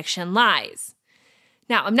the addiction lies.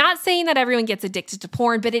 Now, I'm not saying that everyone gets addicted to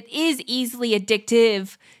porn, but it is easily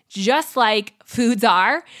addictive, just like foods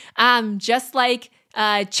are, just like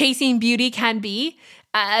chasing beauty can be,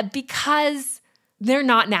 because they're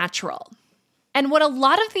not natural. And what a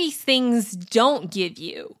lot of these things don't give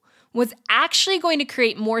you was actually going to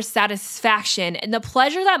create more satisfaction, and the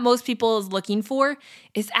pleasure that most people is looking for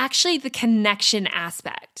is actually the connection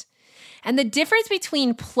aspect. And the difference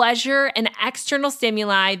between pleasure and external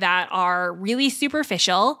stimuli that are really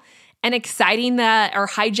superficial and exciting or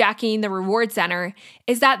hijacking the reward center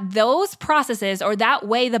is that those processes, or that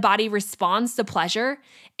way the body responds to pleasure,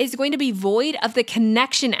 is going to be void of the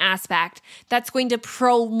connection aspect that's going to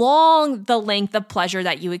prolong the length of pleasure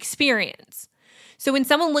that you experience. So when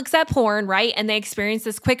someone looks at porn, right, and they experience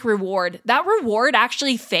this quick reward, that reward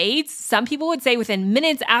actually fades. Some people would say within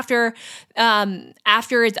minutes after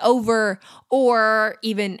it's over, or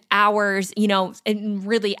even hours, and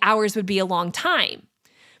really hours would be a long time.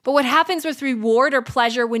 But what happens with reward or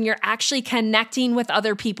pleasure when you're actually connecting with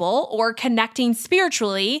other people or connecting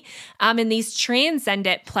spiritually in these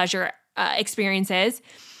transcendent pleasure experiences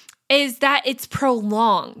is that it's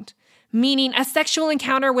prolonged. Meaning a sexual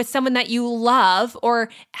encounter with someone that you love, or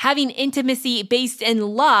having intimacy based in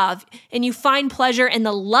love, and you find pleasure in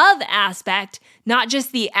the love aspect, not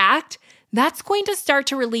just the act, that's going to start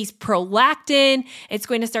to release prolactin. It's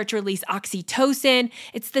going to start to release oxytocin.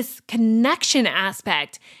 It's this connection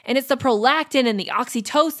aspect. And it's the prolactin and the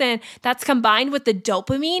oxytocin that's combined with the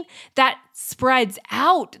dopamine that spreads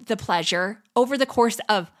out the pleasure over the course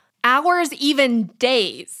of hours, even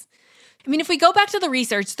days. I mean, if we go back to the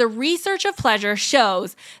research of pleasure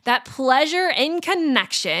shows that pleasure in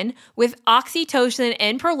connection with oxytocin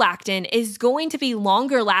and prolactin is going to be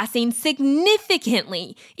longer lasting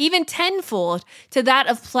significantly, even tenfold, to that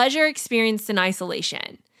of pleasure experienced in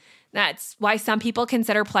isolation. That's why some people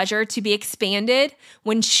consider pleasure to be expanded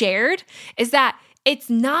when shared, is that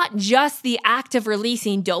it's not just the act of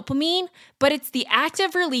releasing dopamine, but it's the act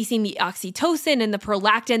of releasing the oxytocin and the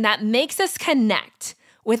prolactin that makes us connect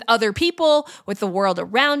with other people, with the world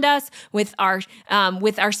around us, with our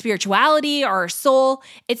spirituality, our soul.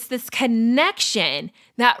 It's this connection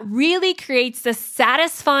that really creates the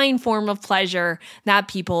satisfying form of pleasure that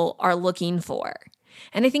people are looking for.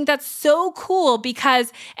 And I think that's so cool,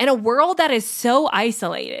 because in a world that is so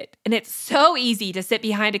isolated, and it's so easy to sit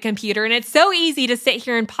behind a computer, and it's so easy to sit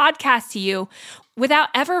here and podcast to you without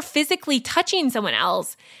ever physically touching someone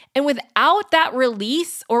else, and without that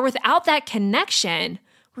release or without that connection,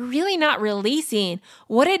 we're really not releasing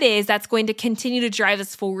what it is that's going to continue to drive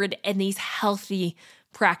us forward in these healthy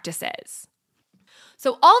practices.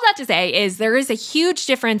 So all that to say is there is a huge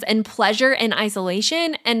difference in pleasure in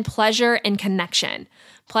isolation and pleasure in connection.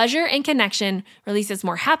 Pleasure in connection releases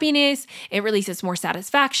more happiness, it releases more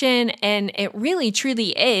satisfaction, and it really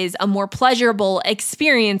truly is a more pleasurable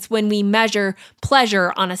experience when we measure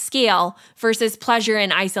pleasure on a scale versus pleasure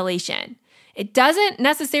in isolation. It doesn't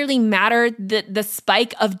necessarily matter the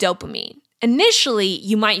spike of dopamine. Initially,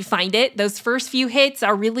 you might find it. Those first few hits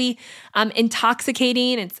are really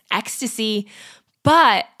intoxicating. It's ecstasy.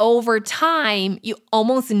 But over time, you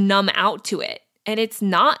almost numb out to it. And it's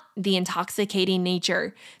not the intoxicating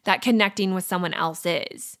nature that connecting with someone else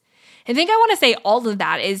is. I think I want to say all of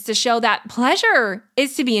that is to show that pleasure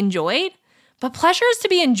is to be enjoyed, but pleasure is to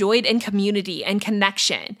be enjoyed in community and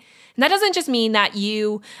connection. And And that doesn't just mean that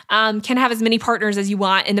you can have as many partners as you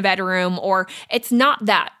want in the bedroom, or it's not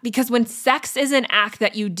that. Because when sex is an act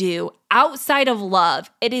that you do outside of love,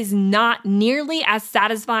 it is not nearly as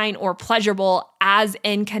satisfying or pleasurable as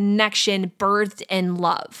in connection birthed in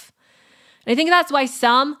love. And I think that's why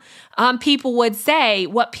some people would say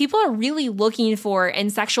what people are really looking for in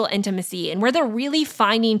sexual intimacy and where they're really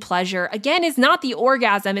finding pleasure, again, is not the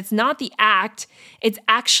orgasm, it's not the act, it's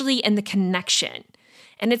actually in the connection.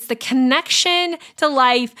 And it's the connection to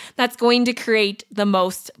life that's going to create the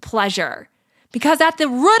most pleasure. Because at the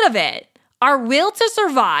root of it, our will to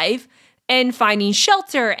survive and finding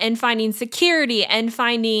shelter and finding security and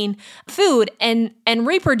finding food and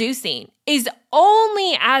reproducing is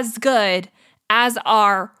only as good as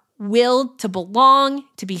our will to belong,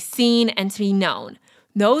 to be seen, and to be known.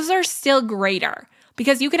 Those are still greater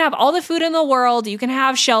because you can have all the food in the world, you can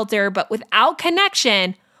have shelter, but without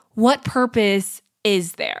connection, what purpose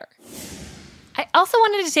is there? I also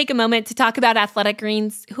wanted to take a moment to talk about Athletic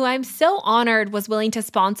Greens, who I'm so honored was willing to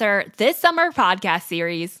sponsor this summer podcast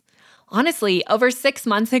series. Honestly, over 6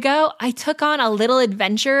 months ago, I took on a little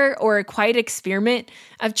adventure or a quiet experiment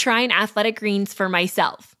of trying Athletic Greens for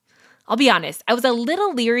myself. I'll be honest, I was a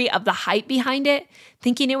little leery of the hype behind it,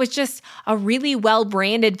 thinking it was just a really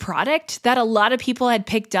well-branded product that a lot of people had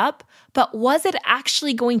picked up, but was it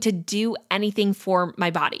actually going to do anything for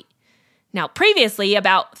my body? Now, previously,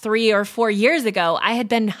 about 3 or 4 years ago, I had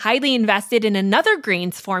been highly invested in another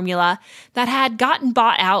greens formula that had gotten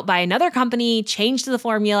bought out by another company, changed the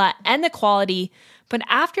formula and the quality. But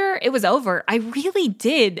after it was over, I really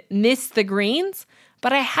did miss the greens,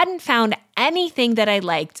 but I hadn't found anything that I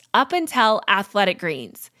liked up until Athletic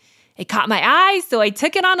Greens. It caught my eye, so I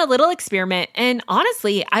took it on a little experiment, and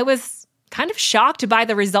honestly, I was kind of shocked by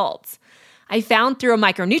the results. I found through a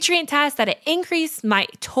micronutrient test that it increased my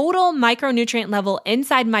total micronutrient level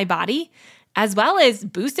inside my body, as well as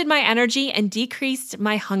boosted my energy and decreased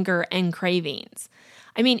my hunger and cravings.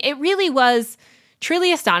 I mean, it really was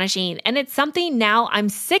truly astonishing, and it's something now I'm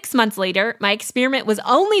 6 months later. My experiment was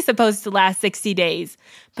only supposed to last 60 days,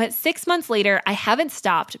 but 6 months later, I haven't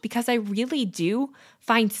stopped because I really do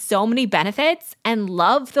find so many benefits and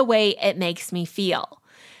love the way it makes me feel.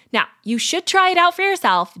 Now, you should try it out for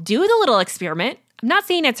yourself. Do the little experiment. I'm not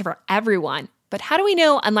saying it's for everyone, but how do we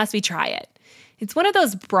know unless we try it? It's one of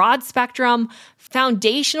those broad spectrum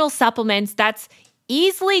foundational supplements that's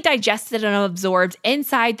easily digested and absorbed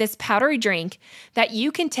inside this powdery drink that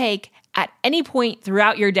you can take at any point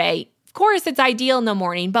throughout your day. Of course, it's ideal in the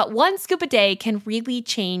morning, but 1 scoop a day can really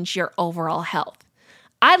change your overall health.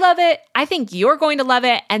 I love it. I think you're going to love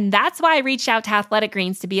it. And that's why I reached out to Athletic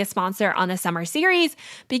Greens to be a sponsor on the summer series,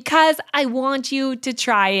 because I want you to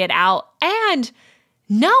try it out and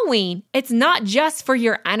knowing it's not just for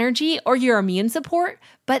your energy or your immune support,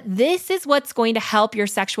 but this is what's going to help your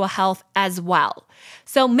sexual health as well.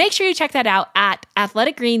 So make sure you check that out at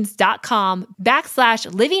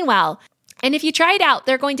athleticgreens.com/livingwell. And if you try it out,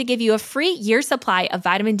 they're going to give you a free year supply of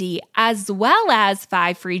vitamin D as well as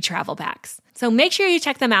 5 free travel packs. So make sure you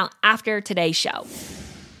check them out after today's show.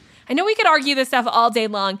 I know we could argue this stuff all day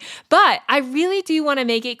long, but I really do want to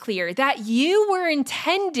make it clear that you were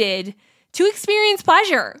intended to experience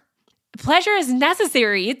pleasure. Pleasure is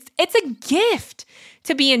necessary. It's a gift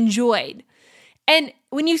to be enjoyed. And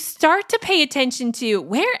when you start to pay attention to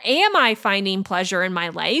where am I finding pleasure in my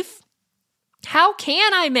life? How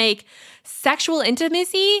can I make sexual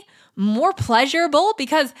intimacy more pleasurable?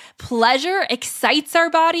 Because pleasure excites our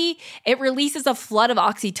body. It releases a flood of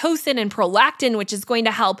oxytocin and prolactin, which is going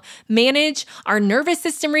to help manage our nervous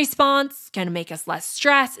system response. It's going to make us less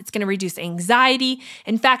stressed. It's going to reduce anxiety.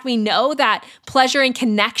 In fact, we know that pleasure and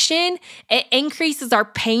connection, it increases our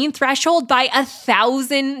pain threshold by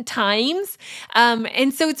 1,000 times.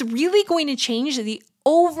 And so it's really going to change the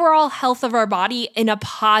overall health of our body in a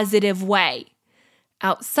positive way.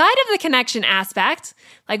 Outside of the connection aspect,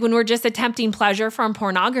 like when we're just attempting pleasure from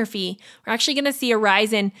pornography, we're actually going to see a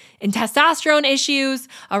rise in testosterone issues,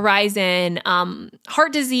 a rise in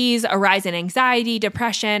heart disease, a rise in anxiety,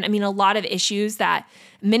 depression. I mean, a lot of issues that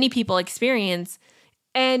many people experience.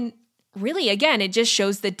 And really, again, it just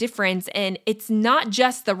shows the difference. And it's not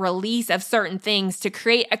just the release of certain things to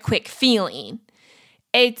create a quick feeling.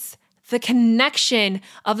 It's the connection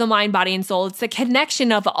of the mind, body, and soul. It's the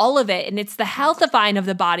connection of all of it. And it's the healthifying of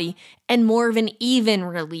the body and more of an even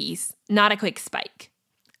release, not a quick spike.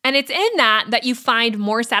 And it's in that you find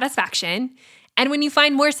more satisfaction. And when you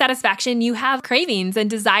find more satisfaction, you have cravings and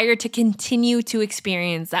desire to continue to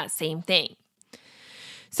experience that same thing.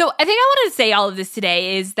 So I think I wanted to say all of this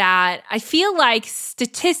today is that I feel like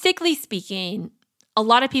statistically speaking, a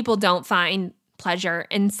lot of people don't find pleasure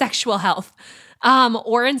in sexual health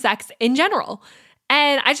or in sex in general.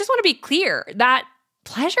 And I just want to be clear that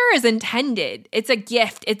pleasure is intended. It's a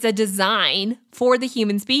gift. It's a design for the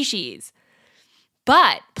human species.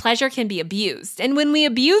 But pleasure can be abused. And when we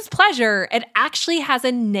abuse pleasure, it actually has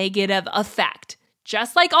a negative effect.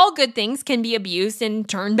 Just like all good things can be abused and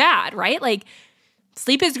turn bad, right? Like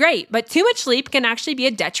sleep is great, but too much sleep can actually be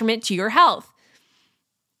a detriment to your health.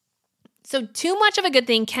 So too much of a good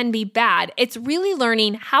thing can be bad. It's really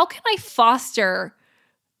learning, how can I foster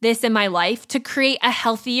this in my life to create a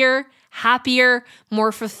healthier, happier,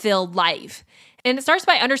 more fulfilled life? And it starts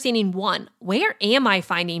by understanding, one, where am I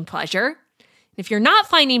finding pleasure? If you're not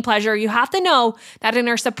finding pleasure, you have to know that in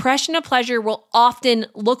our suppression of pleasure, we'll often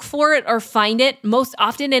look for it or find it, most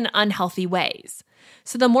often in unhealthy ways.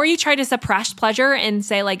 So the more you try to suppress pleasure and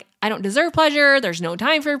say like, I don't deserve pleasure, there's no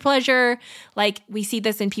time for pleasure. Like we see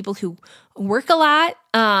this in people who work a lot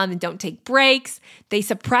and don't take breaks. They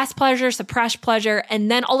suppress pleasure, and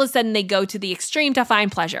then all of a sudden they go to the extreme to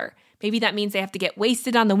find pleasure. Maybe that means they have to get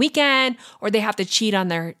wasted on the weekend, or they have to cheat on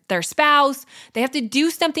their spouse. They have to do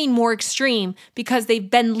something more extreme because they've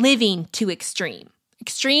been living too extreme.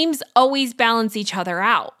 Extremes always balance each other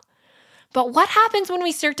out. But what happens when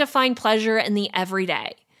we start to find pleasure in the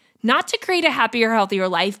everyday? Not to create a happier, healthier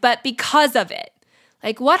life, but because of it.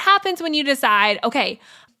 Like what happens when you decide, okay,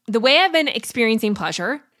 the way I've been experiencing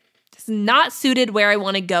pleasure is not suited where I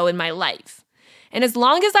want to go in my life. And as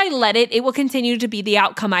long as I let it, it will continue to be the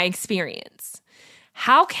outcome I experience.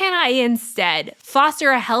 How can I instead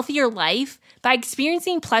foster a healthier life by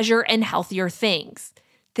experiencing pleasure in healthier things?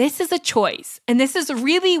 This is a choice, and this is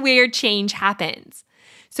really where change happens.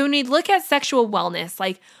 So when we look at sexual wellness,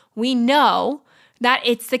 like we know that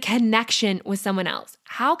it's the connection with someone else.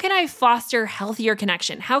 How can I foster healthier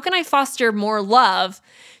connection? How can I foster more love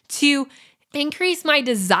to increase my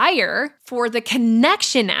desire for the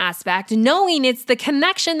connection aspect, knowing it's the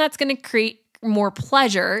connection that's going to create more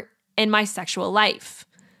pleasure in my sexual life?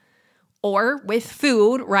 Or with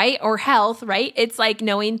food, right? Or health, right? It's like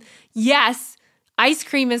knowing, yes, ice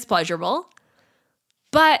cream is pleasurable,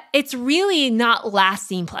 but it's really not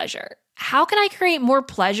lasting pleasure. How can I create more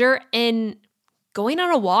pleasure in going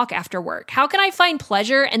on a walk after work? How can I find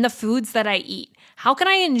pleasure in the foods that I eat? How can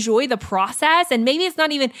I enjoy the process? And maybe it's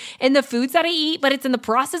not even in the foods that I eat, but it's in the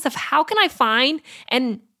process of how can I find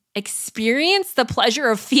and experience the pleasure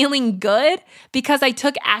of feeling good because I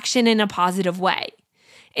took action in a positive way.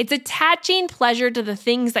 It's attaching pleasure to the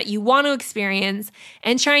things that you want to experience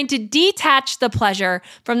and trying to detach the pleasure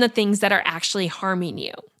from the things that are actually harming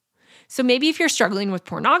you. So maybe if you're struggling with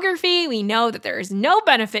pornography, we know that there is no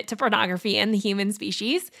benefit to pornography in the human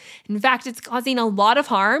species. In fact, it's causing a lot of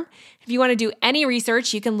harm. If you want to do any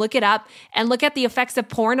research, you can look it up and look at the effects of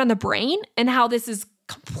porn on the brain and how this is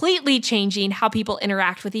completely changing how people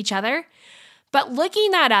interact with each other. But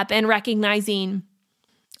looking that up and recognizing,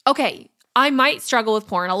 okay, I might struggle with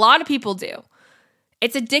porn. A lot of people do.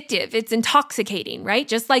 It's addictive. It's intoxicating, right?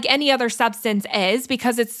 Just like any other substance is,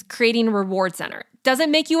 because it's creating a reward center.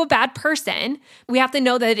 Doesn't make you a bad person. We have to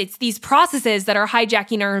know that it's these processes that are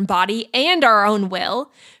hijacking our own body and our own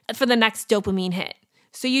will for the next dopamine hit.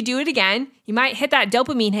 So you do it again, you might hit that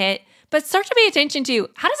dopamine hit, but start to pay attention to,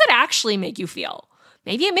 how does it actually make you feel?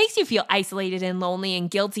 Maybe it makes you feel isolated and lonely and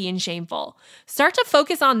guilty and shameful. Start to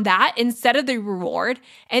focus on that instead of the reward.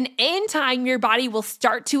 And in time, your body will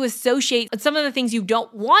start to associate some of the things you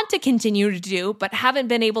don't want to continue to do, but haven't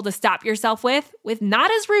been able to stop yourself with not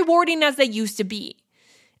as rewarding as they used to be.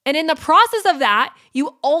 And in the process of that,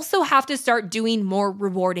 you also have to start doing more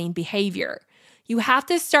rewarding behavior. You have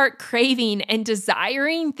to start craving and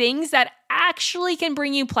desiring things that actually can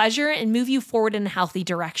bring you pleasure and move you forward in a healthy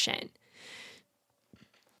direction.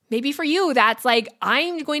 Maybe for you, that's like,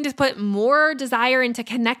 I'm going to put more desire into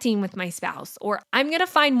connecting with my spouse, or I'm going to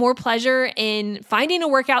find more pleasure in finding a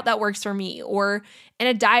workout that works for me, or in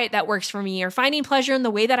a diet that works for me, or finding pleasure in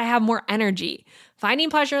the way that I have more energy, finding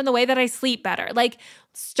pleasure in the way that I sleep better. Like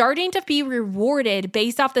starting to be rewarded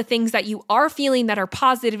based off the things that you are feeling that are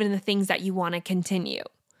positive and the things that you want to continue.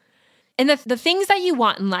 And the things that you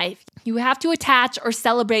want in life, you have to attach or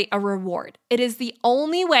celebrate a reward. It is the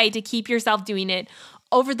only way to keep yourself doing it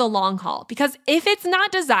over the long haul. Because if it's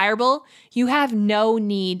not desirable, you have no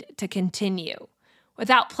need to continue.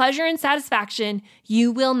 Without pleasure and satisfaction,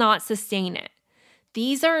 you will not sustain it.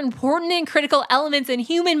 These are important and critical elements in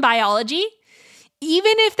human biology.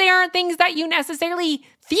 Even if they aren't things that you necessarily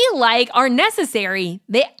feel like are necessary,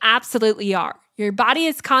 they absolutely are. Your body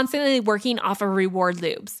is constantly working off of reward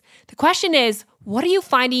loops. The question is, what are you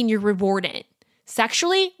finding your reward in?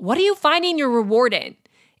 Sexually, what are you finding your reward in?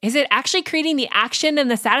 Is it actually creating the action and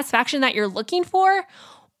the satisfaction that you're looking for?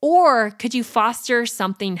 Or could you foster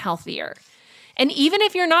something healthier? And even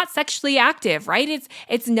if you're not sexually active, right?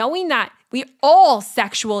 It's knowing that we're all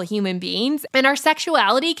sexual human beings and our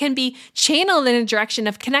sexuality can be channeled in a direction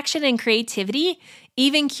of connection and creativity,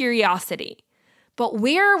 even curiosity. But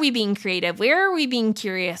where are we being creative? Where are we being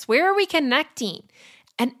curious? Where are we connecting?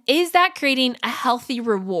 And is that creating a healthy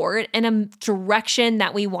reward in a direction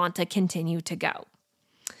that we want to continue to go?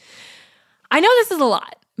 I know this is a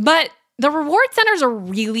lot, but the reward centers are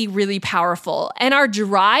really, really powerful. And our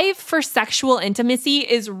drive for sexual intimacy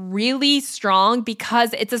is really strong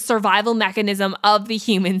because it's a survival mechanism of the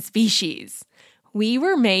human species. We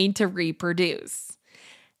were made to reproduce.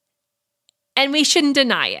 And we shouldn't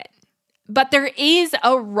deny it. But there is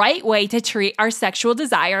a right way to treat our sexual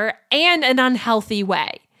desire and an unhealthy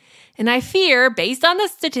way. And I fear, based on the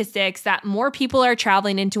statistics, that more people are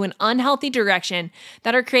traveling into an unhealthy direction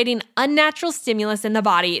that are creating unnatural stimulus in the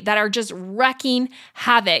body that are just wreaking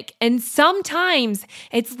havoc. And sometimes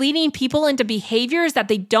it's leading people into behaviors that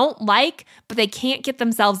they don't like, but they can't get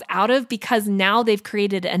themselves out of because now they've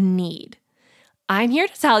created a need. I'm here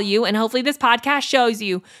to tell you, and hopefully this podcast shows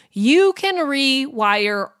you, you can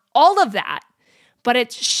rewire all of that, but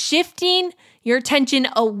it's shifting your attention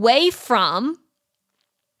away from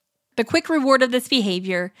the quick reward of this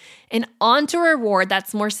behavior and onto a reward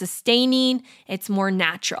that's more sustaining, it's more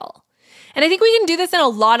natural. And I think we can do this in a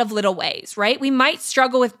lot of little ways, right? We might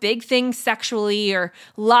struggle with big things sexually or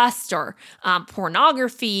lust or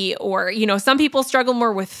pornography, or, some people struggle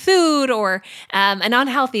more with food or an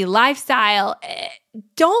unhealthy lifestyle.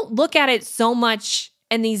 Don't look at it so much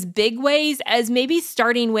in these big ways as maybe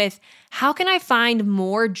starting with, how can I find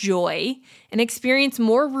more joy and experience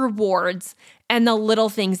more rewards and the little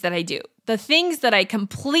things that I do, the things that I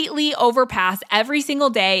completely overpass every single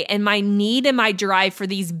day, and my need and my drive for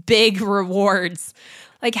these big rewards.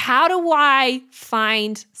 Like, how do I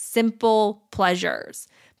find simple pleasures?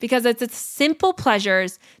 Because it's simple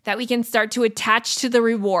pleasures that we can start to attach to the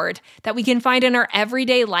reward that we can find in our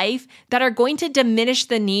everyday life that are going to diminish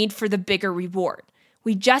the need for the bigger reward.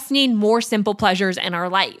 We just need more simple pleasures in our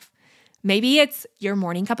life. Maybe it's your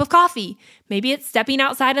morning cup of coffee. Maybe it's stepping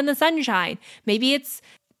outside in the sunshine. Maybe it's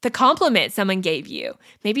the compliment someone gave you.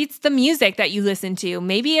 Maybe it's the music that you listen to.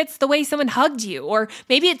 Maybe it's the way someone hugged you, or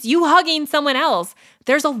maybe it's you hugging someone else.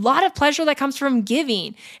 There's a lot of pleasure that comes from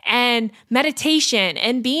giving and meditation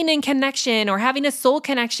and being in connection or having a soul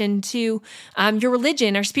connection to your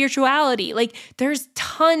religion or spirituality. Like, there's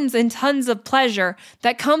tons and tons of pleasure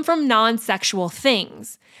that come from non-sexual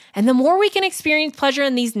things. And the more we can experience pleasure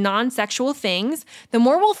in these non-sexual things, the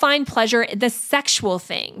more we'll find pleasure in the sexual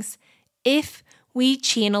things if we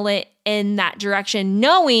channel it in that direction,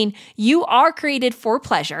 knowing you are created for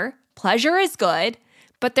pleasure. Pleasure is good,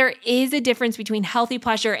 but there is a difference between healthy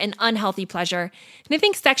pleasure and unhealthy pleasure. And I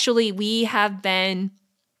think sexually, we have been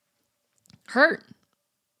hurt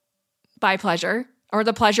by pleasure or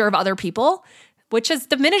the pleasure of other people, which has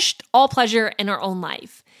diminished all pleasure in our own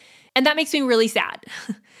life. And that makes me really sad.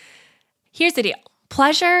 Here's the deal.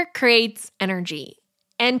 Pleasure creates energy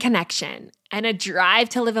and connection and a drive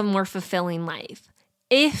to live a more fulfilling life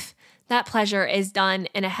if that pleasure is done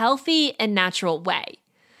in a healthy and natural way.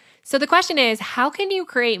 So the question is, how can you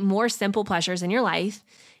create more simple pleasures in your life?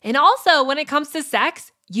 And also, when it comes to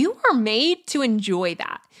sex, you are made to enjoy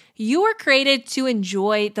that. You were created to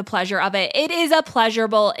enjoy the pleasure of it. It is a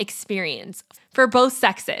pleasurable experience for both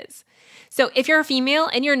sexes. So if you're a female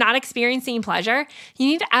and you're not experiencing pleasure, you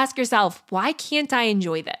need to ask yourself, why can't I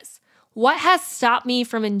enjoy this? What has stopped me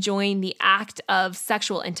from enjoying the act of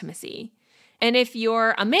sexual intimacy? And if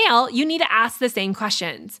you're a male, you need to ask the same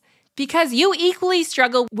questions because you equally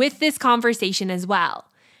struggle with this conversation as well.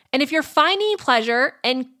 And if you're finding pleasure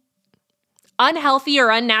in unhealthy or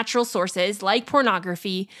unnatural sources like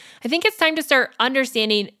pornography, I think it's time to start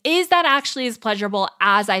understanding, is that actually as pleasurable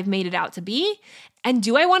as I've made it out to be? And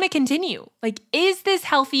do I want to continue? Like, is this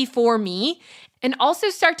healthy for me? And also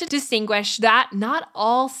start to distinguish that not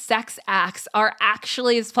all sex acts are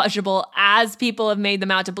actually as pleasurable as people have made them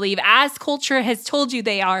out to believe, as culture has told you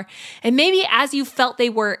they are, and maybe as you felt they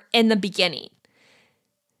were in the beginning.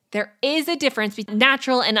 There is a difference between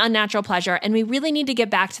natural and unnatural pleasure, and we really need to get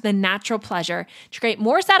back to the natural pleasure to create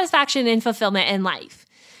more satisfaction and fulfillment in life.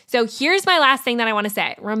 So here's my last thing that I want to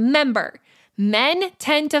say. Remember, men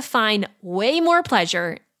tend to find way more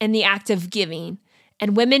pleasure in the act of giving,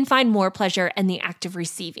 and women find more pleasure in the act of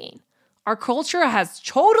receiving. Our culture has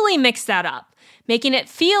totally mixed that up, making it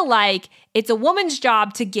feel like it's a woman's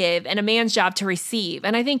job to give and a man's job to receive.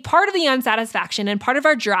 And I think part of the unsatisfaction and part of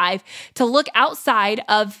our drive to look outside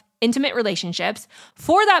of intimate relationships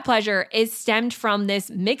for that pleasure is stemmed from this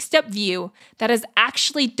mixed up view that is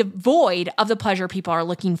actually devoid of the pleasure people are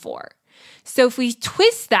looking for. So if we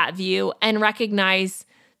twist that view and recognize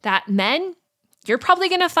that men, you're probably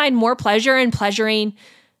going to find more pleasure in pleasuring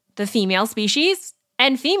the female species,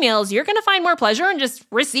 and females, you're going to find more pleasure in just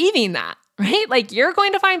receiving that, right? Like you're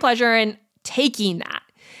going to find pleasure in taking that.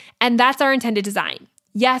 And that's our intended design.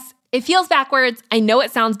 Yes, it feels backwards. I know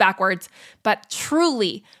it sounds backwards, but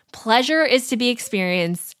truly, pleasure is to be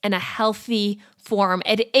experienced in a healthy form.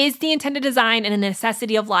 It is the intended design and a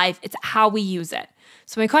necessity of life. It's how we use it.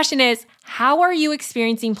 So my question is, how are you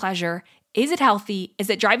experiencing pleasure? Is it healthy? Is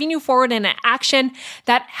it driving you forward in an action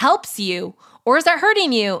that helps you? Or is it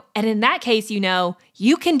hurting you? And in that case, you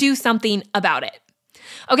can do something about it.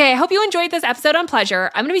 Okay, I hope you enjoyed this episode on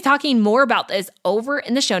pleasure. I'm going to be talking more about this over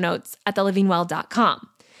in the show notes at thelivingwell.com.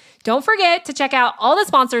 Don't forget to check out all the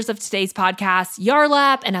sponsors of today's podcast,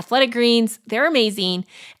 Yarlap and Athletic Greens. They're amazing.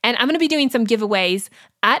 And I'm going to be doing some giveaways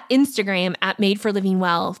at Instagram at Made for Living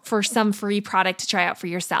Well for some free product to try out for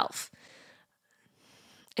yourself.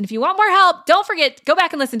 And if you want more help, don't forget, go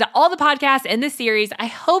back and listen to all the podcasts in this series. I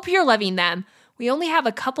hope you're loving them. We only have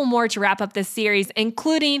a couple more to wrap up this series,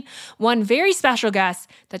 including one very special guest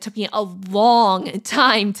that took me a long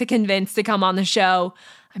time to convince to come on the show.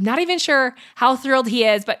 I'm not even sure how thrilled he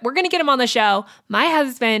is, but we're going to get him on the show. My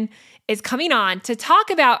husband is coming on to talk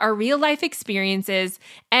about our real life experiences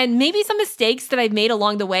and maybe some mistakes that I've made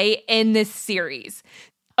along the way in this series.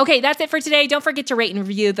 Okay, that's it for today. Don't forget to rate and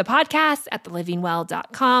review the podcast at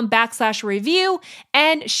thelivingwell.com/review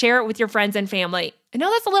and share it with your friends and family. I know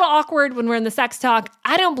that's a little awkward when we're in the sex talk.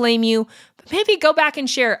 I don't blame you, but maybe go back and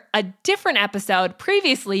share a different episode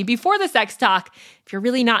previously before the sex talk if you're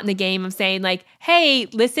really not in the game of saying like, hey,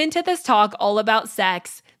 listen to this talk all about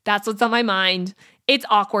sex. That's what's on my mind. It's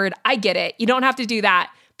awkward. I get it. You don't have to do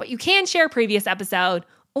that, but you can share a previous episode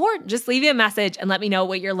or just leave me a message and let me know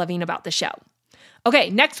what you're loving about the show.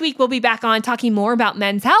 Okay, next week we'll be back on talking more about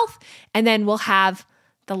men's health, and then we'll have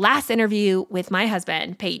the last interview with my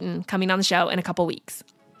husband, Peyton, coming on the show in a couple weeks.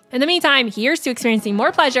 In the meantime, here's to experiencing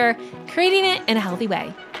more pleasure, creating it in a healthy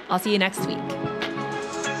way. I'll see you next week.